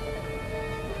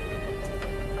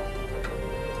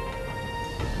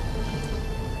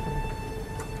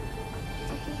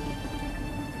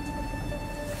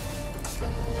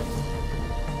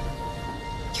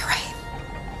 You're right.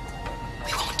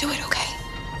 We won't do it, okay?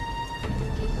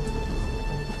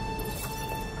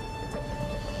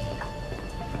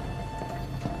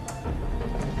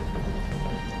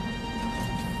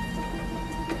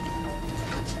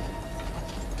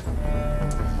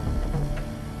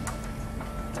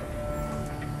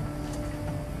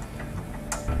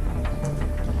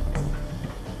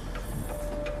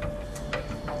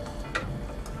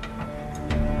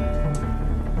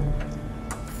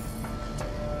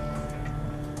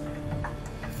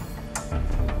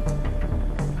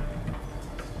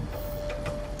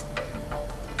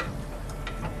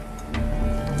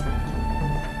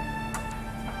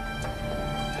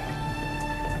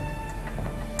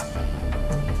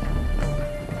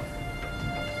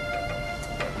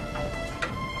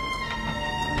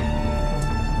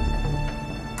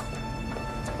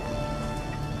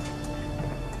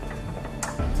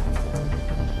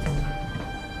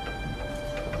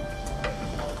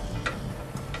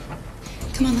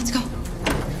 Come on, let's go.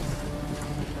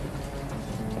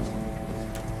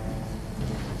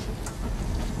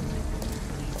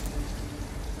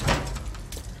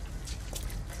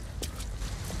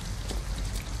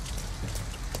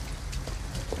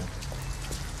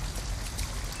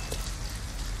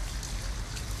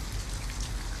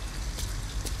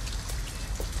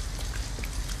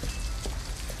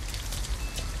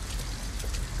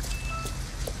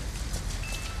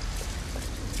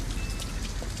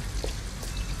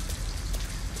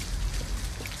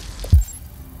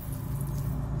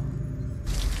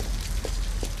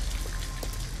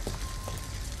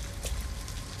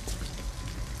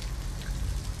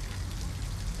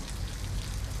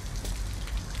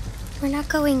 We're not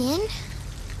going in?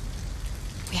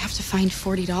 We have to find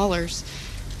 $40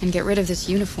 and get rid of this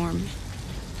uniform.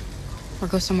 Or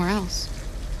go somewhere else.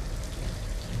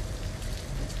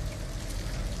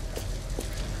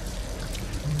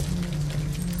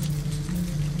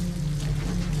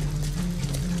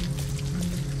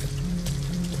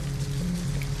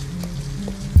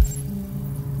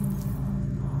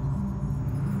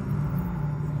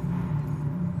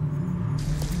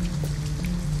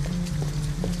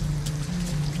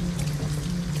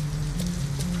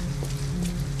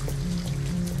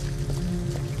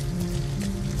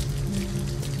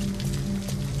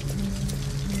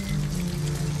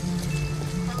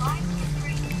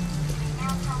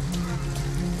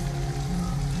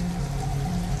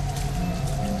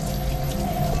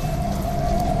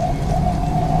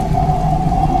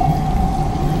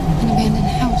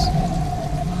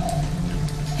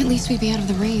 least we'd be out of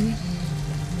the rain.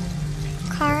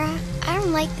 Kara, I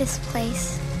don't like this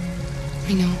place.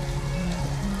 I know.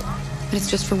 But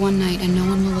it's just for one night, and no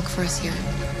one will look for us here.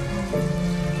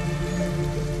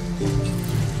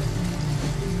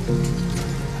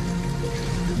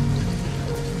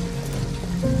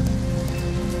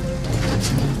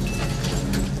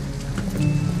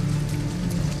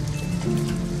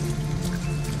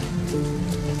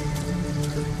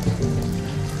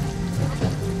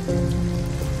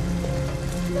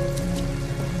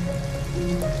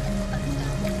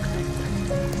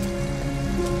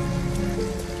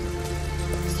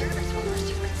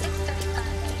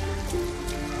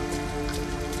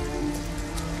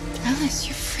 Alice,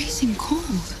 you're freezing cold.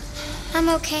 I'm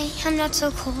okay. I'm not so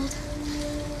cold.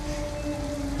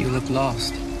 You look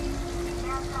lost.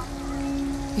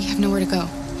 We have nowhere to go.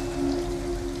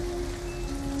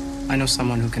 I know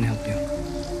someone who can help you.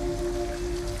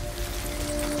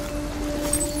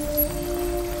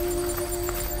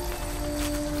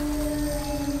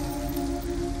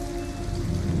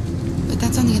 But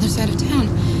that's on the other side of town.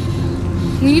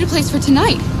 We need a place for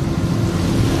tonight.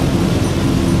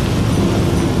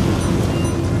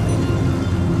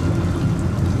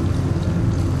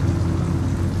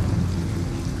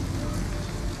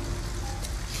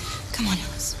 Come on,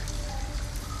 Alice.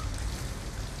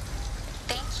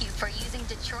 Thank you for using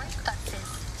Detroit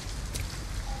buses.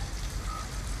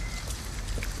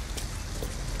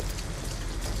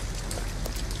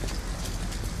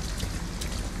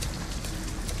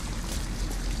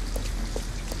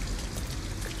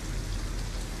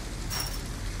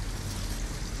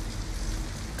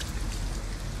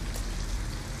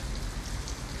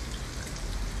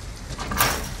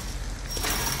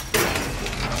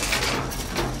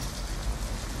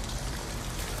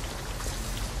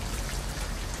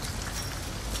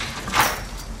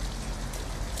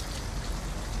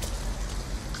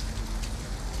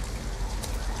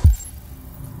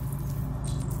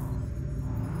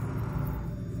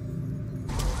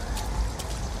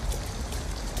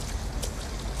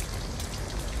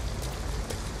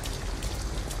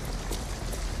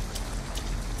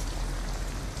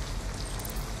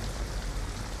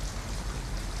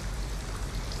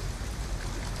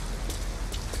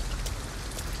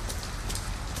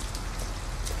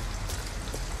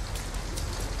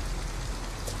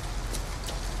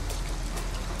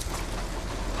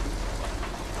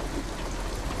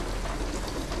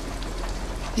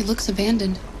 It looks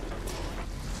abandoned.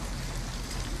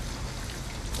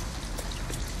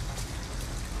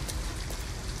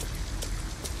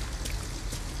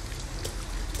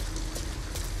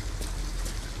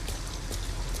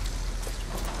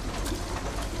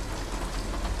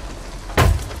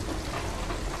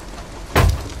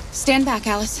 Stand back,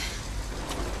 Alice.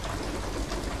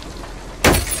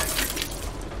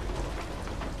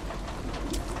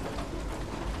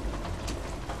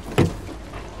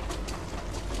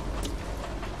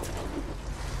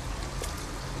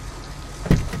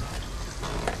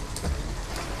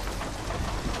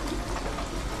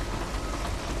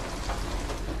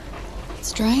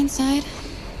 It's dry inside,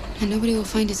 and nobody will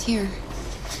find us here.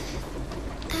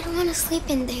 I don't want to sleep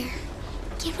in there.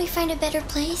 Can't we find a better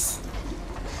place?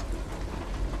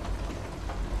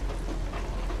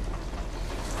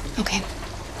 Okay.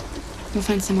 We'll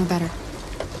find somewhere better.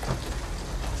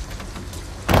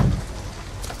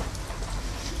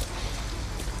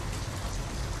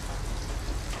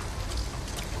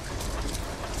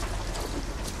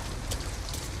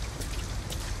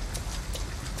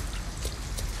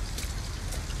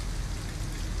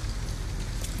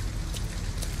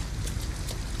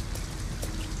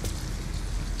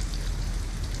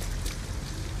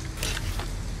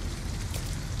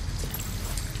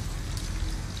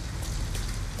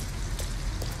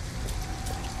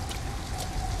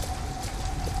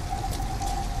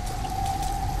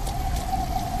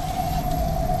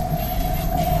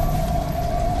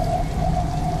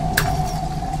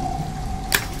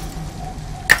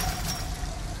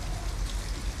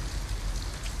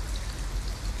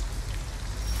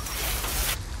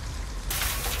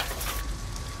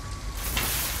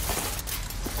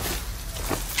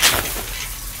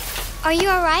 Are you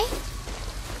alright?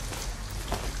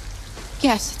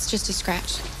 Yes, it's just a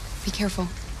scratch. Be careful.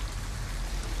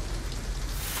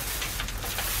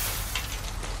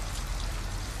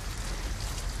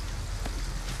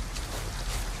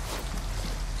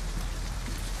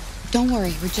 Don't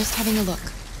worry, we're just having a look.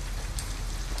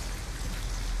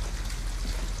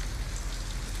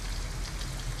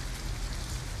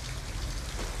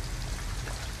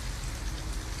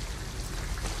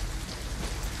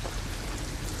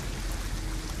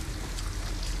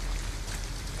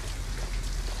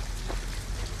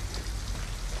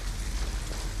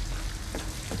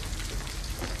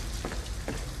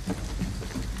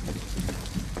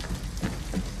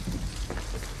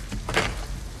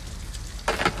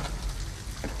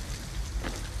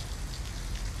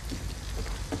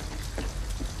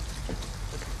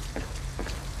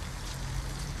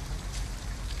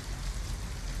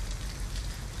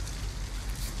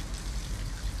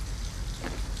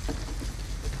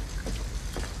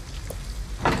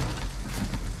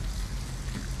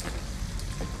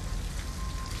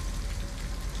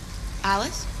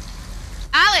 Alice?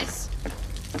 Alice!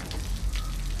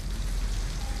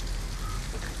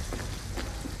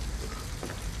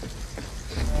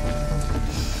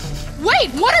 Wait,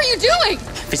 what are you doing?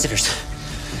 Visitors.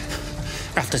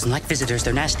 Ralph doesn't like visitors.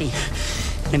 They're nasty.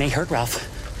 They may hurt Ralph.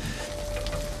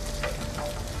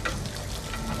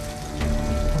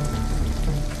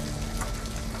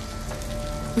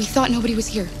 We thought nobody was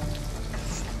here.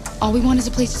 All we want is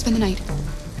a place to spend the night.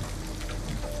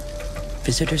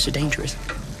 Visitors are dangerous.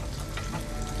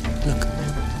 Look.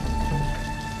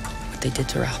 What they did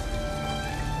to Ralph.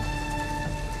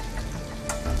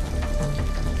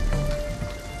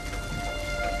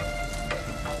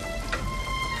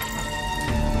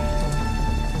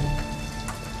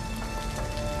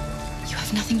 You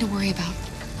have nothing to worry about.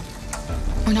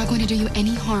 We're not going to do you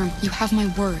any harm. You have my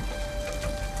word.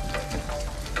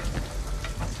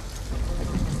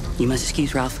 You must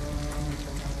excuse Ralph.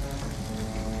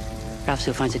 Ralph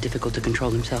still finds it difficult to control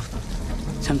himself.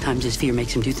 Sometimes his fear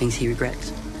makes him do things he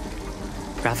regrets.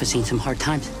 Ralph has seen some hard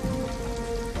times.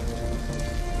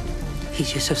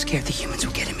 He's just so scared the humans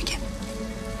will get him again.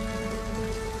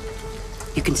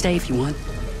 You can stay if you want.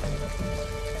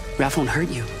 Ralph won't hurt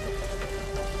you.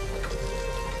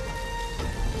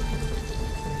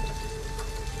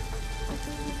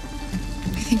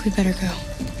 I think we'd better go.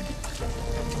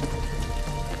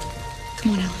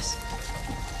 Come on, Alice.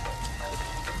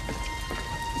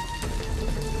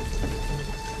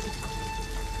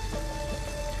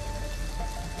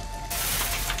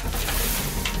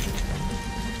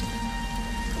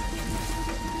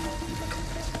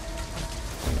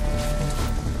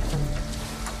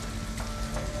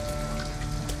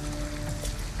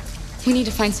 We need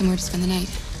to find somewhere to spend the night.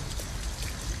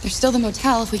 There's still the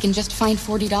motel if we can just find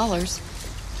 $40.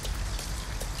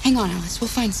 Hang on, Alice. We'll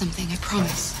find something, I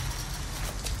promise.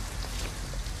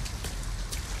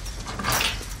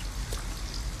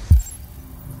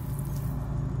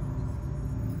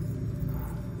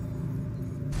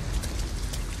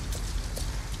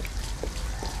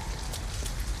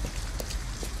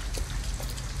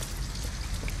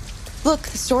 Look,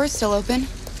 the store is still open.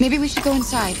 Maybe we should go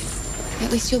inside.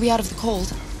 At least you'll be out of the cold.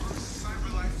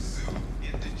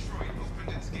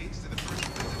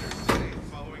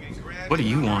 What do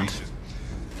you want?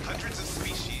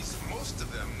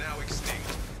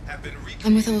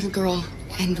 I'm with a little girl,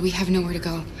 and we have nowhere to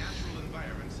go.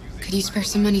 Could you spare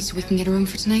some money so we can get a room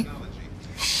for tonight?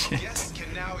 Shit.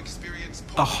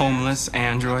 A homeless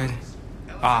android?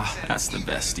 Ah, that's the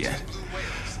best yet.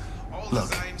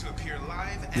 Look,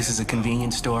 this is a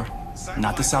convenience store,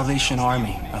 not the Salvation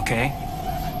Army, okay?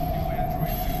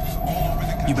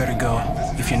 You better go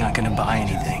if you're not gonna buy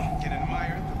anything.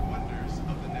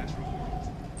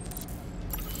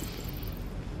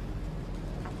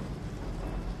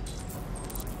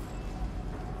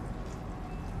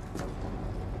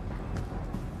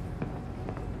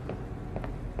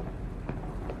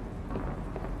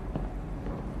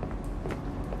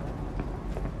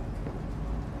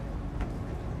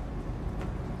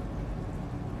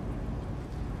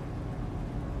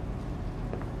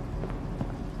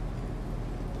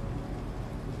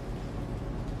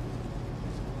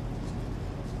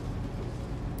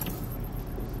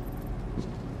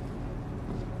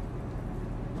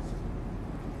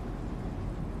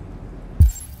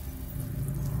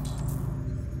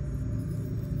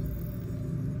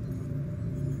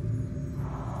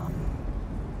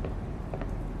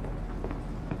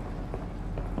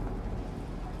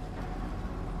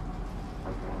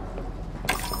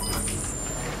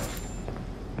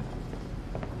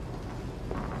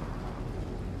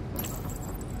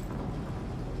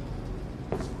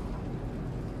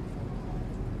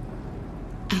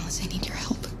 Alice, I need your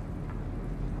help.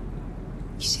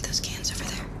 You see those cans over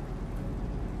there?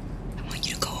 I want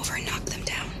you to go over and knock them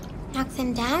down. Knock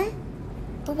them down?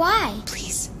 But why?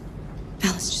 Please.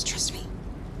 Alice, just trust me.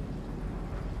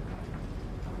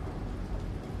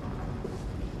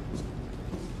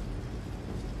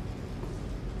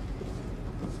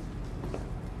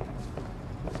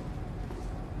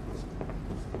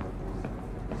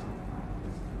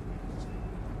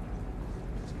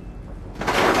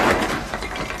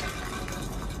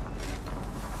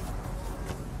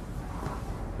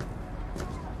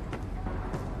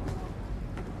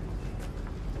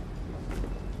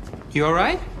 You all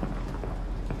right?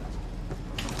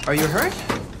 Are you hurt?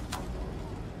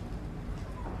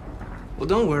 Well,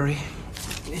 don't worry.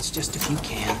 It's just a few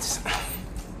cans.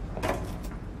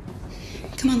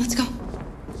 Come on, let's go.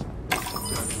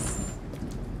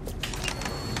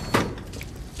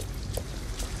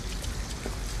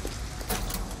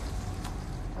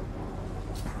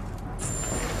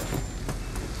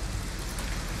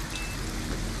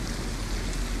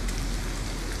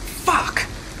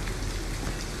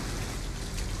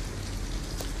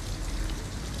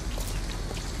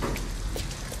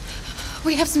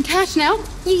 We have some cash now.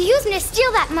 You used me to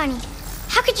steal that money.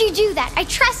 How could you do that? I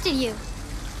trusted you.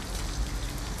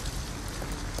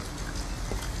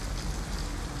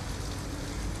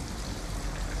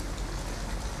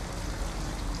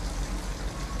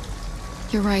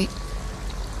 You're right.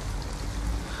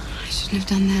 I shouldn't have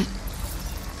done that.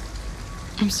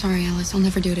 I'm sorry, Alice. I'll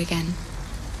never do it again.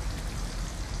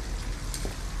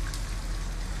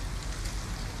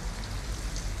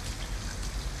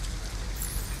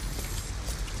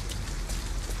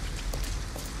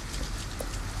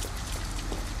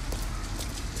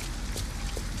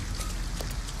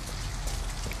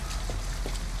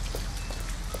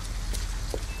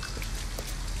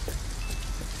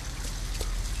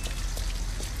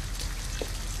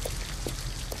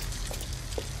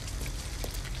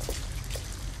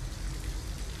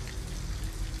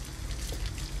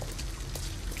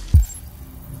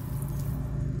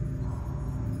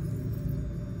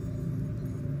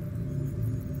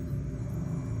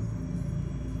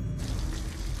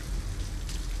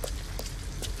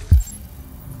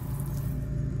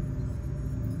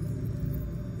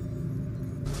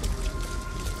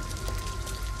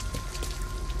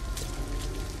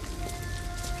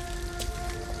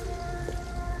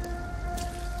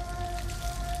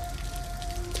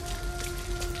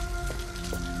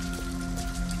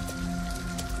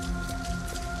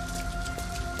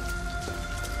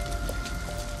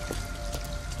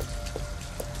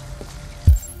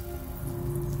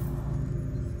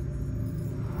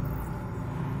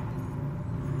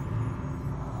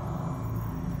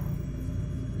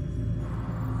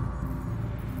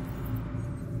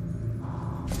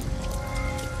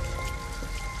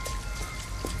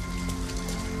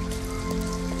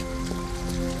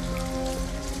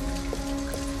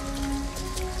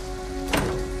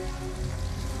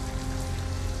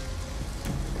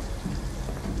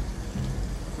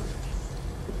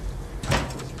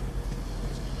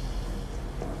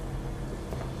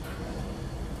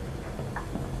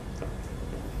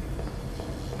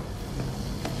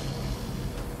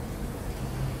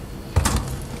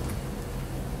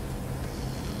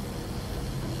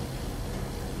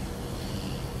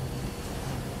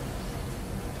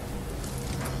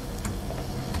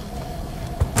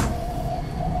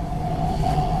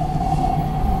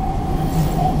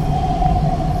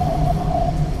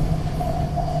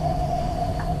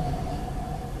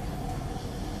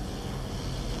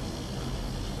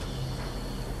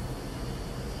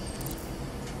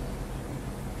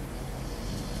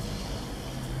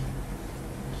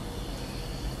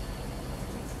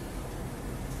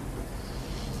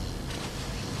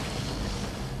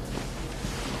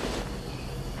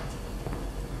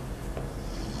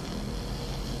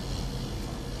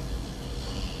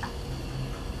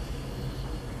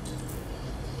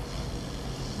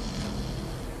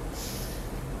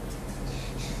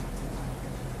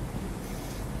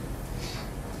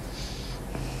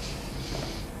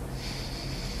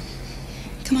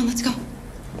 Come on, let's go.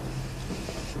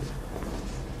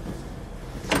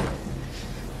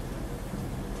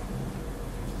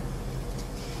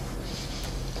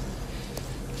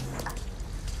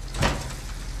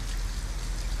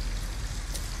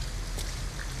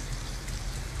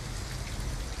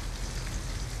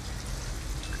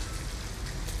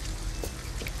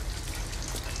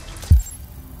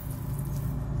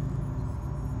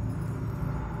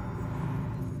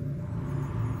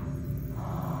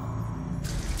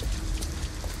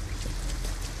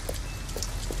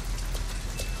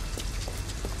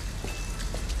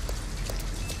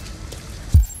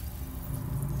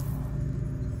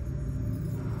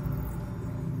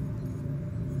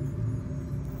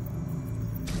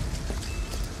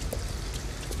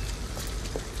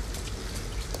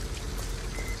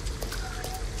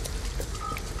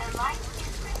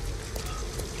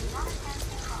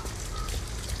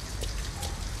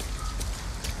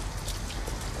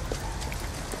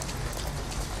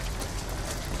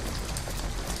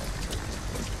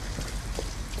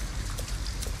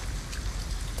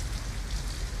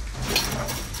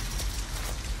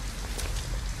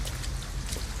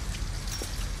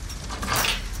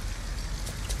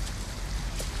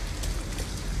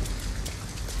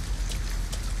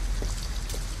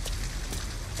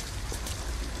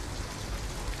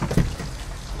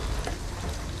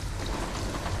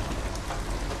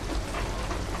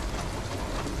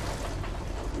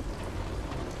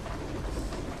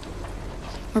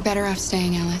 We're better off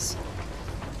staying, Alice.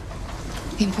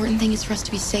 The important thing is for us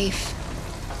to be safe.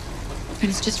 And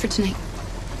it's just for tonight.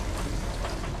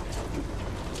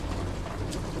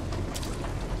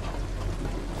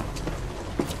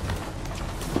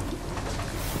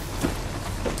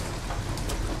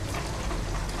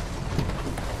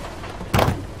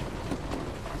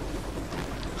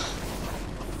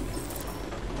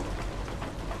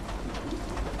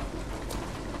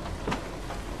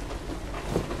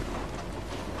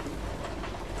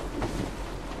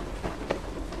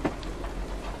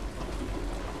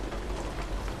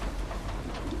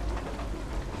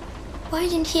 Why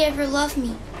didn't he ever love me?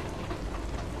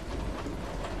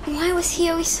 Why was he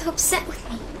always so upset with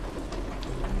me?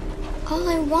 All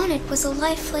I wanted was a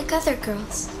life like other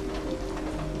girls.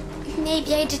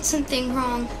 Maybe I did something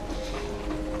wrong.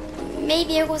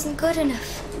 Maybe I wasn't good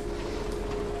enough.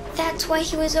 That's why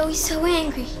he was always so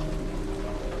angry.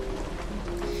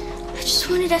 I just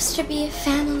wanted us to be a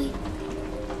family.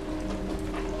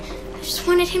 I just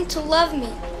wanted him to love me.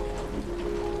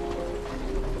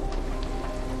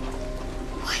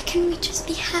 Why can't we just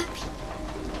be happy?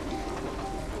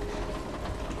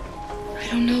 I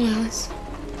don't know, Alice.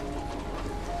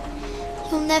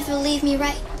 You'll never leave me,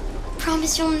 right?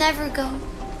 Promise you'll never go.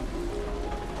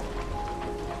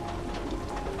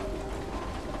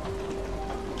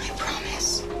 I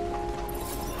promise.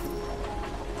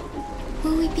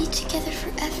 Will we be together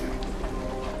forever?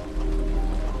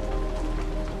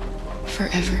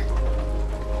 Forever.